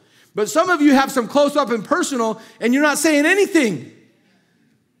personal. But some of you have some close up and personal, and you're not saying anything.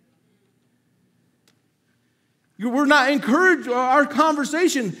 We're not encouraged. Our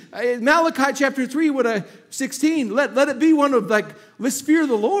conversation, Malachi chapter 3, 16, let it be one of let's fear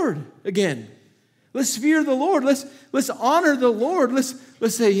the Lord again. Let's fear the Lord. Let's honor the Lord. Let's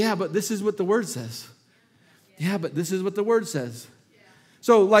say, yeah, but this is what the Word says. Yeah, but this is what the Word says.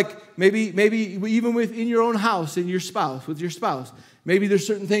 So maybe even within your own house and with your spouse, maybe there's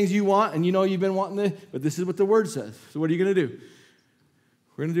certain things you want and you know you've been wanting to, but this is what the Word says. So what are you going to do?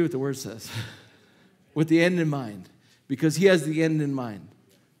 We're going to do what the Word says with the end in mind, because He has the end in mind.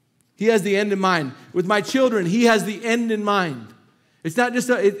 He has the end in mind. With my children, He has the end in mind. It's not just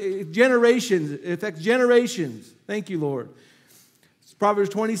generations. It affects generations. Thank you, Lord. It's Proverbs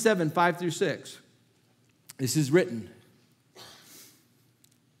 27, 5 through 6. This is written.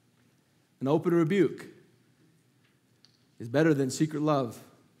 An open rebuke is better than secret love.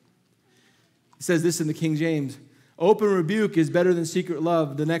 It says this in the King James. Open rebuke is better than secret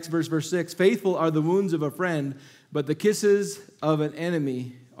love. The next verse, verse 6. Faithful are the wounds of a friend, but the kisses of an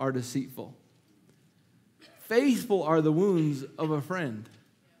enemy are deceitful. Faithful are the wounds of a friend.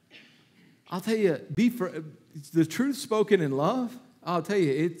 I'll tell you, the truth spoken in love, I'll tell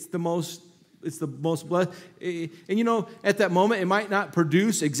you, it's the most blessed. And you know, at that moment, it might not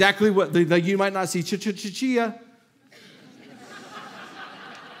produce exactly what, you might not see chia.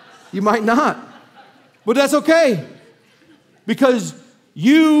 You might not. But that's okay. Because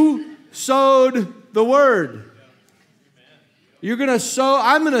you sowed the word. You're going to sow,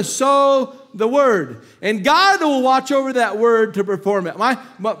 I'm going to sow the word. And God will watch over that word to perform it.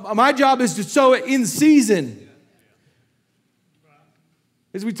 My job is to sow it in season.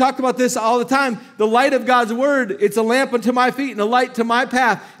 As we talk about this all the time, the light of God's word, it's a lamp unto my feet and a light to my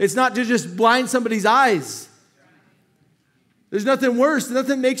path. It's not to just blind somebody's eyes. There's nothing worse.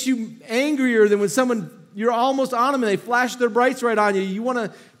 Nothing makes you angrier than when you're almost on them and they flash their brights right on you. You want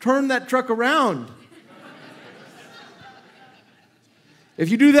to turn that truck around. If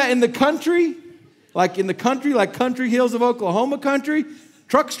you do that in the country, like country hills of Oklahoma country,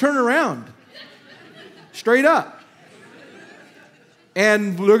 trucks turn around. Straight up.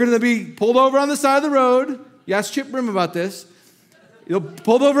 And we're going to be pulled over on the side of the road. You ask Chip Brim about this. You'll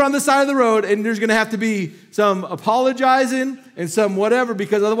pulled over on the side of the road, and there's going to have to be some apologizing and some whatever,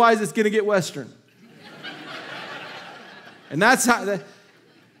 because otherwise it's going to get Western. And that's how...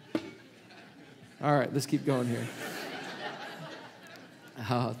 All right, let's keep going here.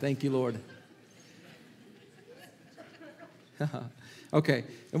 Oh, thank you, Lord. Okay,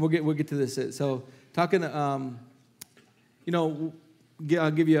 and we'll get to this. So, talking, I'll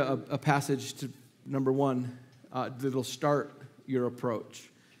give you a passage to number one that'll start your approach.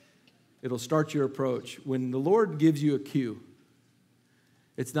 It'll start your approach. When the Lord gives you a cue,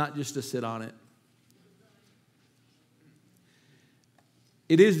 it's not just to sit on it.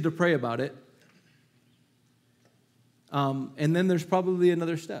 It is to pray about it. And then there's probably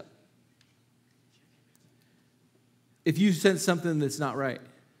another step. If you sense something that's not right.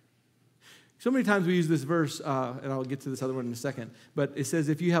 So many times we use this verse, and I'll get to this other one in a second, but it says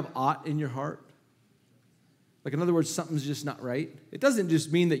if you have aught in your heart, like in other words, something's just not right. It doesn't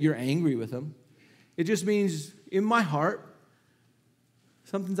just mean that you're angry with him. It just means in my heart,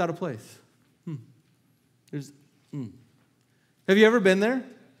 something's out of place. Have you ever been there?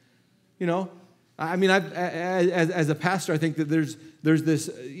 You know, I mean, as a pastor, I think that there's this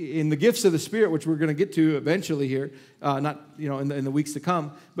in the gifts of the Spirit, which we're going to get to eventually here, not in the weeks to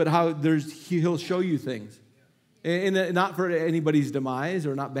come, but how he'll show you things, and not for anybody's demise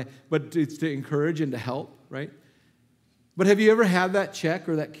or not bad, but it's to encourage and to help, right? But have you ever had that check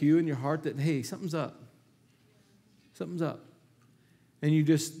or that cue in your heart that hey, something's up, and you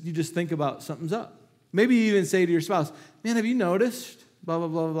just think about something's up? Maybe you even say to your spouse, "Man, have you noticed?" Blah, blah,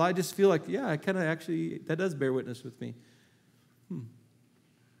 blah, blah. I just feel like, yeah, I kind of actually, that does bear witness with me.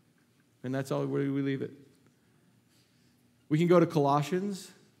 And that's all where we leave it. We can go to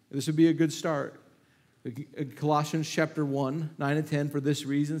Colossians. This would be a good start. Colossians chapter 1, 9 and 10. For this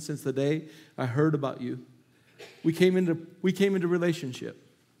reason, since the day I heard about you, we came into relationship.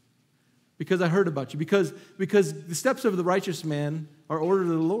 Because I heard about you. Because the steps of the righteous man are ordered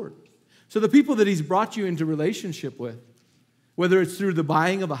of the Lord. So the people that he's brought you into relationship with, whether it's through the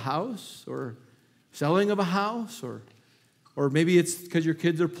buying of a house or selling of a house, or maybe it's because your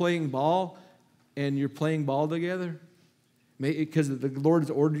kids are playing ball and you're playing ball together, because the Lord has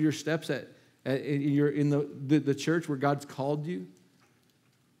ordered your steps you're in the church where God's called you.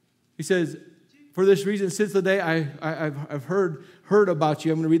 He says, for this reason, since the day I've heard about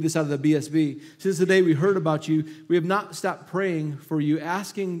you, I'm going to read this out of the BSB. Since the day we heard about you, we have not stopped praying for you,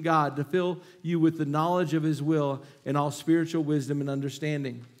 asking God to fill you with the knowledge of his will and all spiritual wisdom and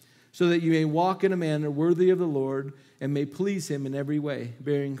understanding, so that you may walk in a manner worthy of the Lord and may please him in every way,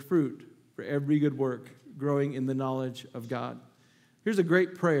 bearing fruit for every good work, growing in the knowledge of God. Here's a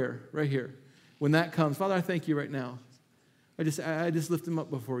great prayer right here. When that comes, Father, I thank you right now. I just lift him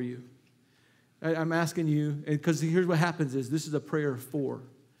up before you. I'm asking you, because here's what happens is this is a prayer for.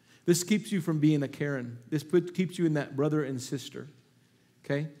 This keeps you from being a Karen. This keeps you in that brother and sister,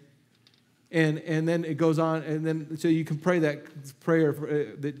 okay? And then it goes on, and then so you can pray that prayer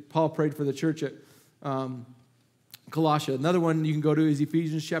that Paul prayed for the church at Colossia. Another one you can go to is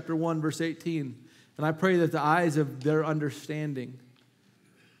Ephesians chapter 1, verse 18. And I pray that the eyes of their understanding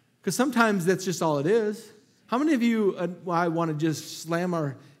Because sometimes that's just all it is. How many of you I want to just slam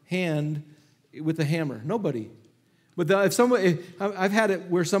our hand with a hammer? Nobody. But I've had it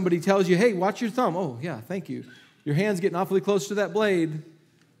where somebody tells you, hey, watch your thumb. Oh, yeah, thank you. Your hand's getting awfully close to that blade.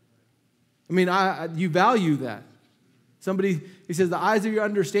 I mean, you value that. He says, the eyes of your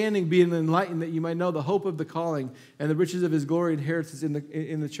understanding being enlightened, that you might know the hope of the calling and the riches of his glory and inheritance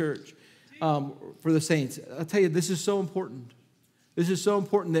in the church for the saints. I'll tell you, this is so important. This is so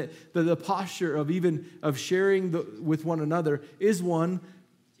important that the posture of sharing with one another is one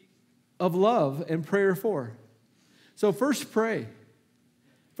of love and prayer for. So first pray.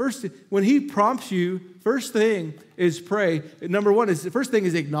 First, when he prompts you, first thing is pray. Number one is the first thing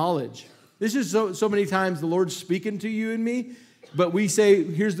is acknowledge. This is so many times the Lord's speaking to you and me, but we say,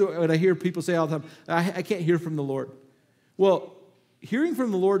 here's what I hear people say all the time, I can't hear from the Lord. Well, hearing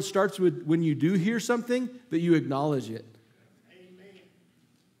from the Lord starts with when you do hear something, that you acknowledge it.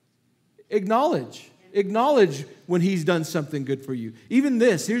 Amen. Acknowledge when he's done something good for you. Even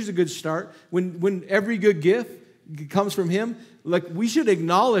this, here's a good start. When every good gift comes from him, like we should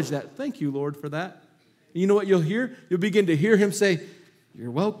acknowledge that. Thank you, Lord, for that. And you know what you'll hear? You'll begin to hear him say, you're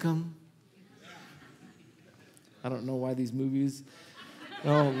welcome. I don't know why these movies.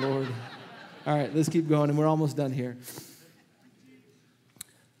 Oh, Lord. All right, let's keep going, and we're almost done here.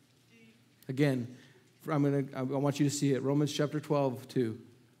 Again, I want you to see it. Romans chapter 12, too.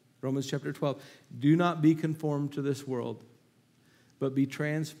 Romans chapter 12. Do not be conformed to this world, but be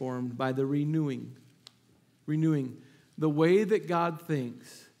transformed by the renewing. Renewing. The way that God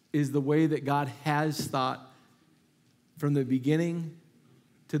thinks is the way that God has thought from the beginning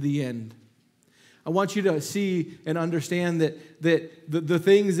to the end. I want you to see and understand that the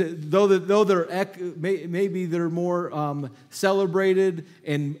things that though they're maybe they're more celebrated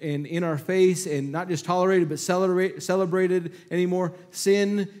and in our face and not just tolerated but celebrated anymore.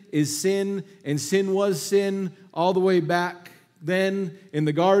 Sin is sin, and sin was sin all the way back then in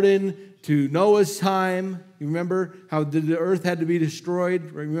the garden to Noah's time. You remember how the earth had to be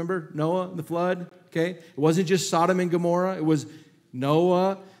destroyed? Remember Noah, the flood? Okay, it wasn't just Sodom and Gomorrah. It was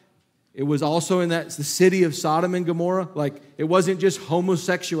Noah. It was also the city of Sodom and Gomorrah. Like, it wasn't just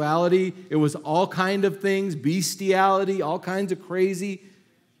homosexuality. It was all kind of things, bestiality, all kinds of crazy,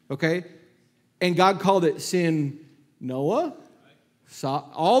 okay? And God called it sin Noah,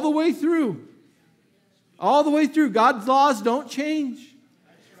 all the way through. All the way through. God's laws don't change.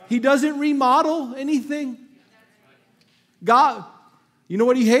 He doesn't remodel anything. God, you know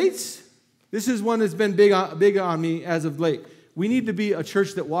what he hates? This is one that's been big on me as of late. We need to be a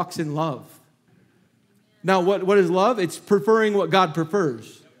church that walks in love. Now, what is love? It's preferring what God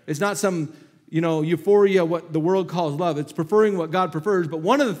prefers. It's not some, euphoria, what the world calls love. It's preferring what God prefers. But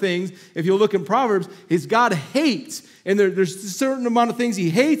one of the things, if you look in Proverbs, is God hates. And there's a certain amount of things he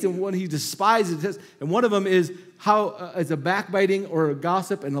hates and what he despises. And one of them is how it's a backbiting or a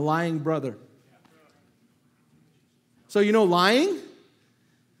gossip and a lying brother. So, lying,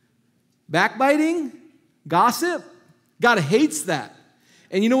 backbiting, gossip, God hates that.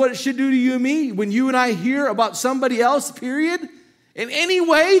 And you know what it should do to you and me? When you and I hear about somebody else, period, in any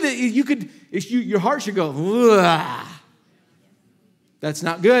way that your heart should go, ugh. That's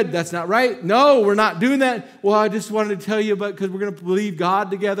not good. That's not right. No, we're not doing that. Well, I just wanted to tell you about because we're going to believe God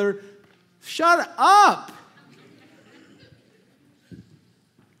together. Shut up.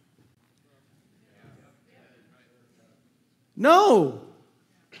 No.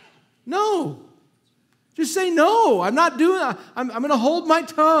 Just say, no, I'm not doing that. I'm going to hold my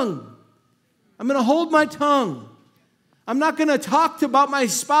tongue. I'm going to hold my tongue. I'm not going to talk about my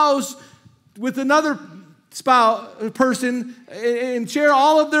spouse with another person and share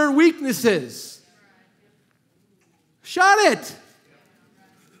all of their weaknesses. Shut it.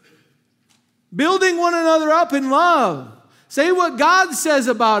 Building one another up in love. Say what God says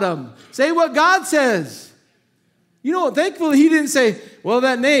about them. Say what God says. Thankfully he didn't say, well,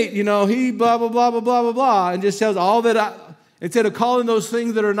 that Nate, he blah, blah, blah, blah, blah, blah, blah, and just says all that instead of calling those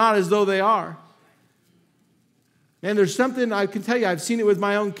things that are not as though they are. And there's something I can tell you, I've seen it with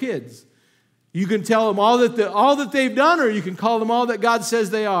my own kids. You can tell them all that they've done, or you can call them all that God says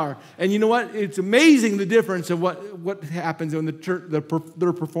they are. And you know what? It's amazing the difference of what happens in the church,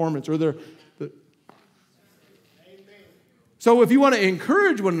 their performance or their. So if you want to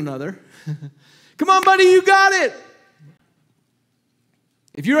encourage one another, come on, buddy, you got it.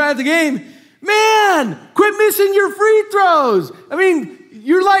 If you're at the game, man, quit missing your free throws. I mean,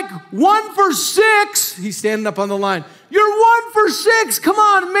 you're like 1 for 6. He's standing up on the line. You're 1 for 6. Come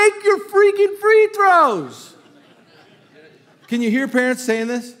on, make your freaking free throws. Can you hear parents saying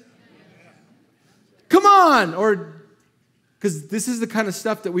this? Come on. Or Because this is the kind of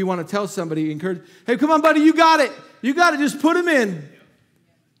stuff that we want to tell somebody, encourage, hey, come on, buddy, you got it. You got it, just put him in.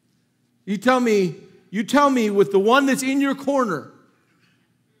 You tell me with the one that's in your corner,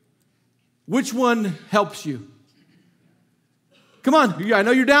 which one helps you? Come on, I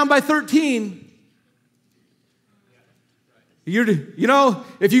know you're down by 13.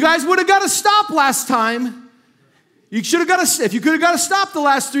 If you guys would have got a stop last time, if you could have got a stop the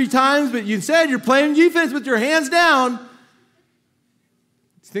last 3 times, but you said you're playing defense with your hands down. Do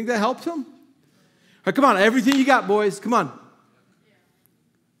you think that helps them? All right, come on, everything you got, boys. Come on.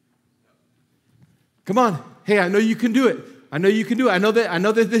 Come on. Hey, I know you can do it. I know you can do it. I know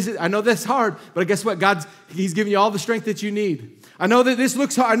that that's hard, but guess what? He's giving you all the strength that you need. I know that this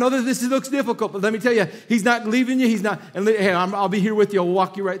looks hard. I know that this looks difficult, but let me tell you, He's not leaving you. He's not. And hey, I'll be here with you. I'll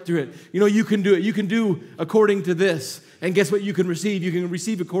walk you right through it. You can do it. You can do according to this. And guess what? You can receive. You can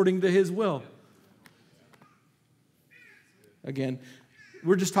receive according to His will. Again,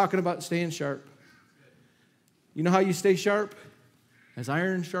 we're just talking about staying sharp. You know how you stay sharp? As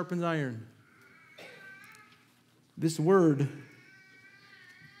iron sharpens iron. This word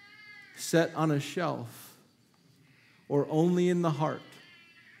set on a shelf, or only in the heart,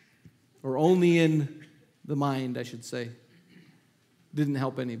 or only in the mind, I should say, didn't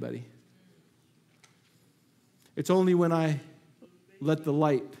help anybody. It's only when I let the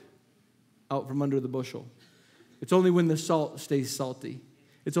light out from under the bushel. It's only when the salt stays salty.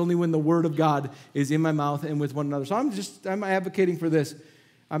 It's only when the word of God is in my mouth and with one another. So I'm advocating for this.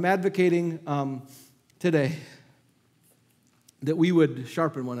 I'm advocating today that we would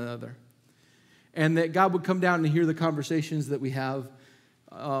sharpen one another, and that God would come down and hear the conversations that we have,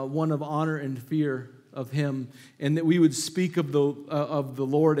 one of honor and fear of Him, and that we would speak of the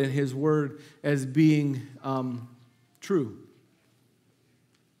Lord and His word as being true.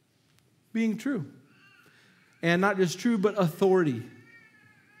 Being true. And not just true, but authority.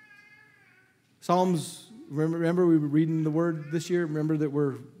 Psalms, remember we were reading the word this year? Remember that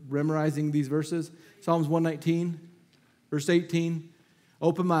we're memorizing these verses? Psalms 119. Verse 18,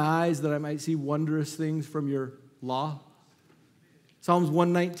 open my eyes that I might see wondrous things from your law. Psalms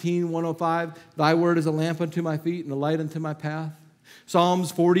 119, 105, thy word is a lamp unto my feet and a light unto my path.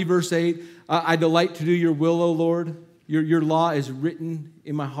 Psalms 40, verse 8, I delight to do your will, O Lord. Your law is written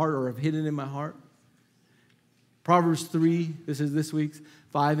in my heart, or hidden in my heart. Proverbs 3, this is this week's,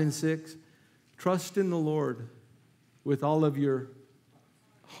 5 and 6, trust in the Lord with all of your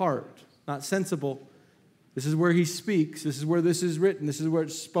heart, not sensible. This is where He speaks. This is where this is written. This is where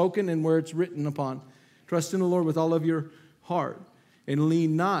it's spoken and where it's written upon. Trust in the Lord with all of your heart, and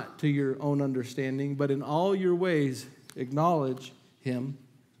lean not to your own understanding, but in all your ways acknowledge Him,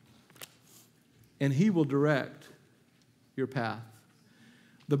 and He will direct your path.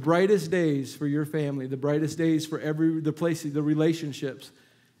 The brightest days for your family, the brightest days for the relationships,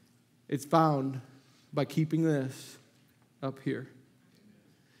 it's found by keeping this up here.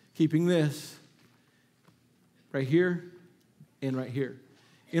 Keeping this right here and right here.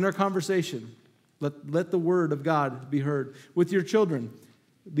 In our conversation, let the word of God be heard. With your children,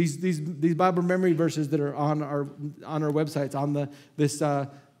 these Bible memory verses that are on our websites, on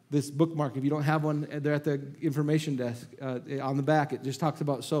this bookmark. If you don't have one, they're at the information desk. On the back, it just talks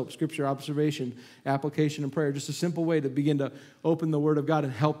about SOAP, scripture, observation, application, and prayer. Just a simple way to begin to open the word of God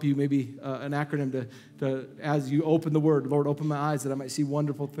and help you, maybe an acronym to as you open the word, Lord, open my eyes that I might see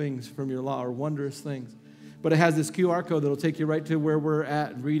wonderful things from your law, or wondrous things. But it has this QR code that will take you right to where we're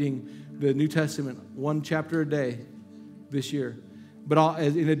at reading the New Testament, 1 chapter a day this year. But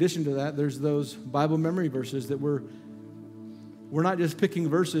in addition to that, there's those Bible memory verses that we're not just picking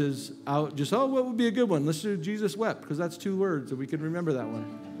verses out, just, what would be a good one? Let's do Jesus wept, because that's 2 words, and we can remember that one.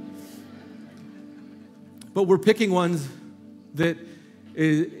 But we're picking ones that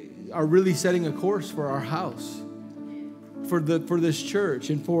are really setting a course for our house, for this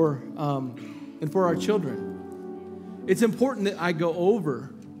church, and for our children. It's important that I go over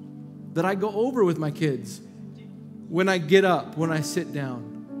with my kids when I get up, when I sit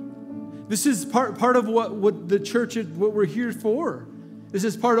down. This is part of what the church, what we're here for. This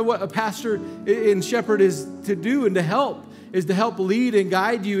is part of what a pastor and shepherd is to do and to help, is to help lead and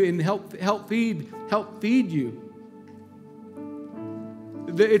guide you and help feed you.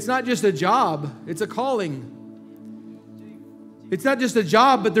 It's not just a job, it's a calling. It's not just a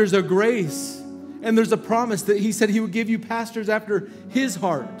job, but there's a grace. And there's a promise that He said He would give you pastors after His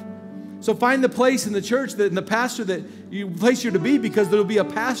heart. So find the place in the church and the pastor that you place you to be, because there will be a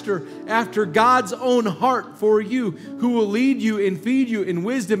pastor after God's own heart for you, who will lead you and feed you in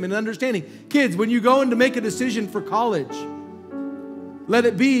wisdom and understanding. Kids, when you go in to make a decision for college, let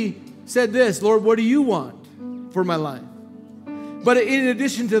it be said this: Lord, what do you want for my life? But in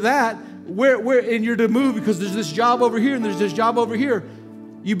addition to that, and you're to move because there's this job over here and there's this job over here.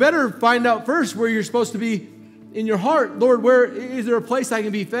 You better find out first where you're supposed to be in your heart. Lord, where is there a place I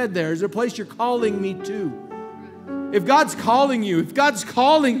can be fed there? Is there a place you're calling me to? If God's calling you,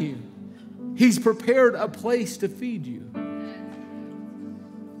 He's prepared a place to feed you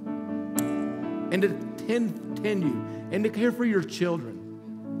and to tend you and to care for your children.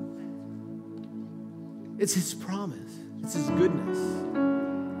 It's His promise. It's His goodness.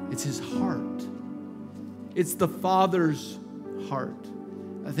 It's His heart. It's the Father's heart.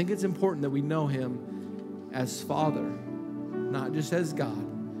 I think it's important that we know Him as Father, not just as God,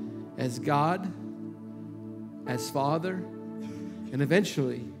 as Father, and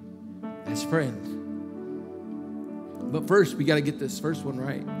eventually as friend. But first, we got to get this first one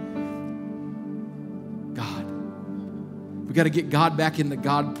right. God. We got to get God back in the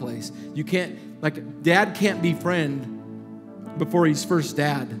God place. You can't, Dad can't be friend before he's first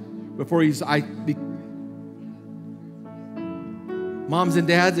dad. Before moms and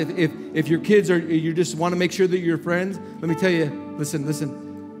dads, if your kids you just want to make sure that you're friends, let me tell you, listen.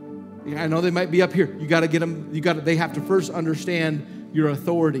 I know they might be up here. You got to get them. They have to first understand your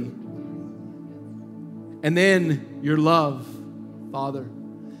authority, and then your love, Father,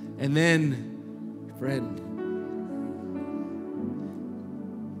 and then friend.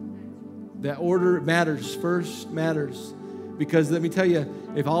 That order matters. First matters, because let me tell you,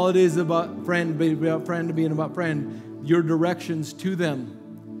 if all it is about friend being about friend, your directions to them,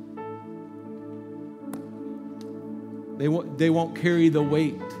 they won't carry the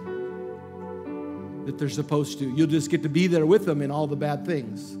weight that they're supposed to. You'll just get to be there with them in all the bad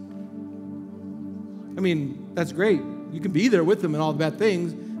things. I mean, that's great. You can be there with them in all the bad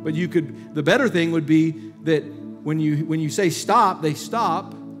things, but the better thing would be that when you say stop, they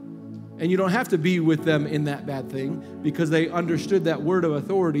stop, and you don't have to be with them in that bad thing because they understood that word of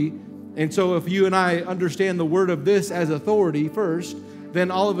authority. And so if you and I understand the word of this as authority first,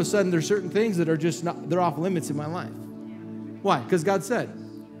 then all of a sudden there's certain things that are they're off limits in my life. Why? Because God said.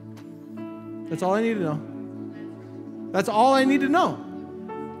 That's all I need to know. That's all I need to know.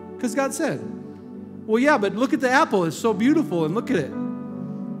 Because God said. Well, yeah, but look at the apple. It's so beautiful, and look at it.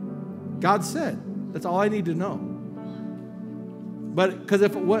 God said. That's all I need to know. But because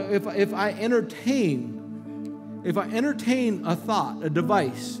if I entertain a thought, a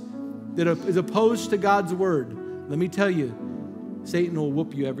device that is opposed to God's word, let me tell you, Satan will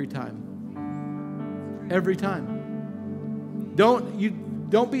whoop you every time. Every time.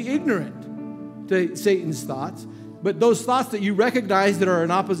 Don't be ignorant to Satan's thoughts, but those thoughts that you recognize that are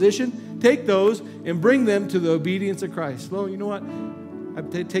in opposition, take those and bring them to the obedience of Christ. Well, you know what? I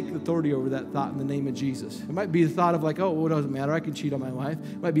take authority over that thought in the name of Jesus. It might be a thought of like, oh, it doesn't matter. I can cheat on my wife.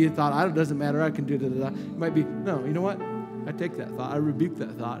 It might be a thought, it doesn't matter. I can do da-da-da. It might be, no, you know what? I take that thought. I rebuke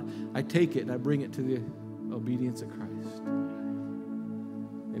that thought. I take it and I bring it to the obedience of Christ.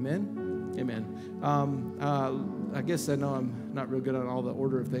 Amen? Amen. I guess I know I'm not real good on all the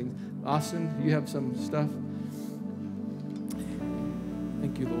order of things. Austin, you have some stuff?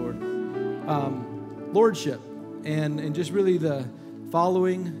 Thank you, Lord. Lordship and just really the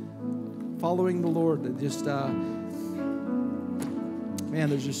following the Lord. Just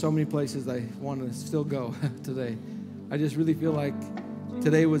there's just so many places I want to still go today. I just really feel like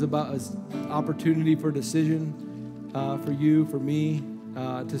today was about an opportunity for decision for you, for me,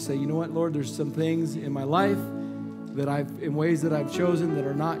 to say, you know what, Lord, there's some things in my life that in ways that I've chosen that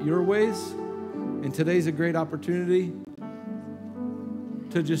are not your ways. And today's a great opportunity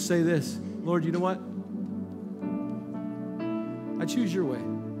to just say this, Lord, you know what? I choose your way.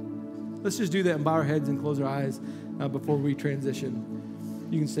 Let's just do that and bow our heads and close our eyes before we transition.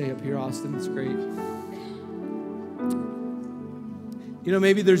 You can stay up here, Austin. It's great. You know,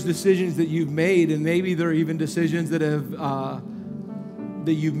 maybe there's decisions that you've made, and maybe there are even decisions that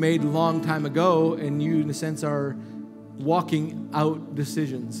that you've made a long time ago, and you, in a sense, are walking out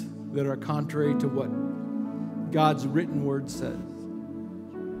decisions that are contrary to what God's written word says.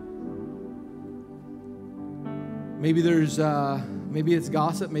 Maybe maybe it's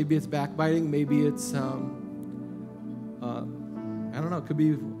gossip, maybe it's backbiting, maybe it's, I don't know, it could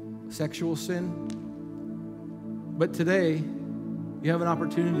be sexual sin. But today, you have an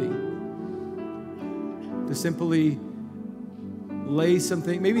opportunity to simply lay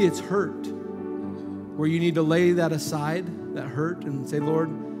something, maybe it's hurt, where you need to lay that aside, that hurt, and say, Lord,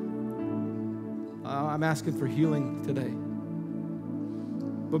 I'm asking for healing today.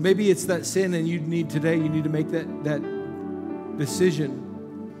 But maybe it's that sin, and you need to make that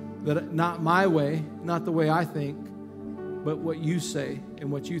decision that not my way, not the way I think, but what you say and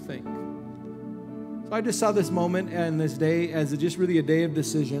what you think. I just saw this moment and this day as just really a day of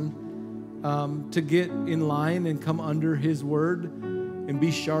decision to get in line and come under His word and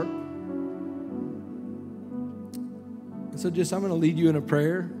be sharp. So I'm going to lead you in a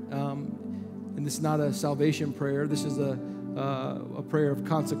prayer. And this is not a salvation prayer. This is a prayer of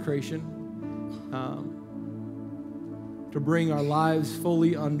consecration to bring our lives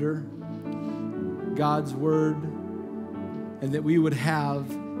fully under God's word, and that we would have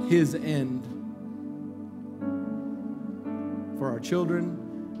His end for our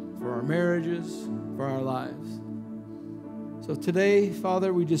children, for our marriages, for our lives. So today,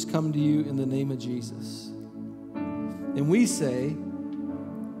 Father, we just come to you in the name of Jesus. And we say,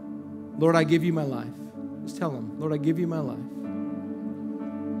 Lord, I give you my life. Just tell Him, Lord, I give you my life.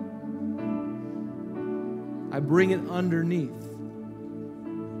 I bring it underneath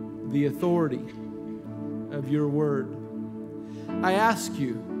the authority of your word. I ask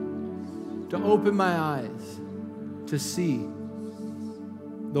you to open my eyes to see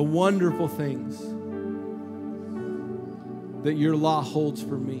the wonderful things that your law holds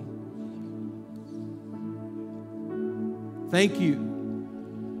for me. Thank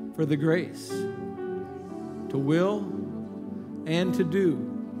you for the grace to will and to do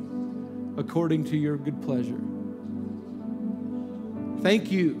according to your good pleasure.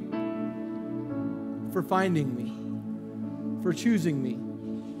 Thank you for finding me, for choosing me,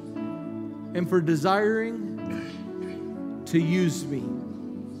 and for desiring to use me.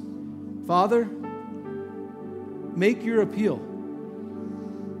 Father, make your appeal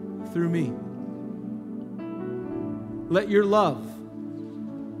through me. Let your love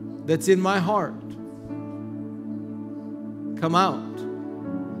that's in my heart come out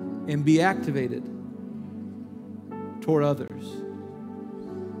and be activated toward others.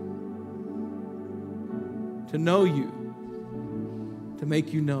 To know you, to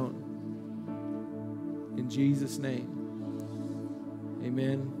make you known. In Jesus' name,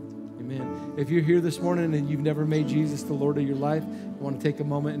 amen. Amen. If you're here this morning and you've never made Jesus the Lord of your life, I want to take a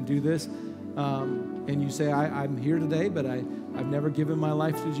moment and do this. And you say, I'm here today, but I've never given my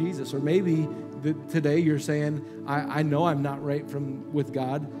life to Jesus. Or maybe today you're saying, I know I'm not right with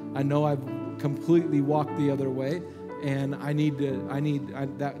God. I know I've completely walked the other way. And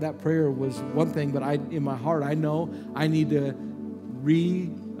that prayer was one thing, but in my heart, I know I need to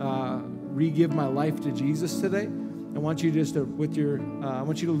re-give my life to Jesus today. I want you just to, I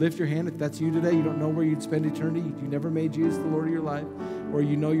want you to lift your hand. If that's you today, you don't know where you'd spend eternity. You never made Jesus the Lord of your life. Or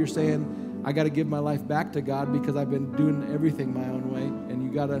you know you're saying, I got to give my life back to God because I've been doing everything my own way. And you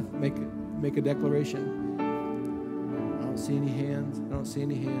got to make a declaration. I don't see any hands. I don't see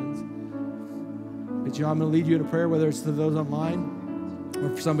any hands. But I'm going to lead you in a prayer, whether it's to those online or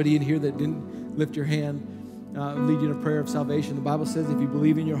for somebody in here that didn't lift your hand. Lead you in a prayer of salvation. The Bible says if you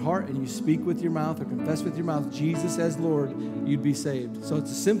believe in your heart and you speak with your mouth or confess with your mouth Jesus as Lord, you'd be saved. So it's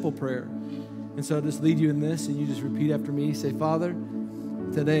a simple prayer. And so I'll just lead you in this, and you just repeat after me. Say, Father,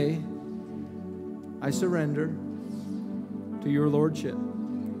 today I surrender to your Lordship.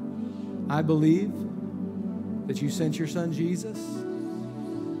 I believe that you sent your Son Jesus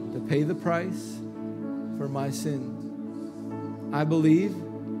to pay the price for my sins. I believe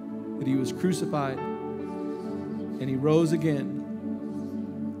that he was crucified and he rose again.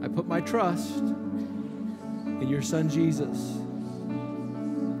 I put my trust in your Son Jesus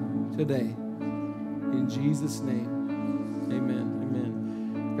today. In Jesus' name, amen,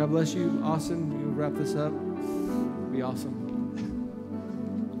 amen. God bless you. Austin, you wrap this up. It'd be awesome.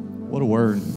 What a word.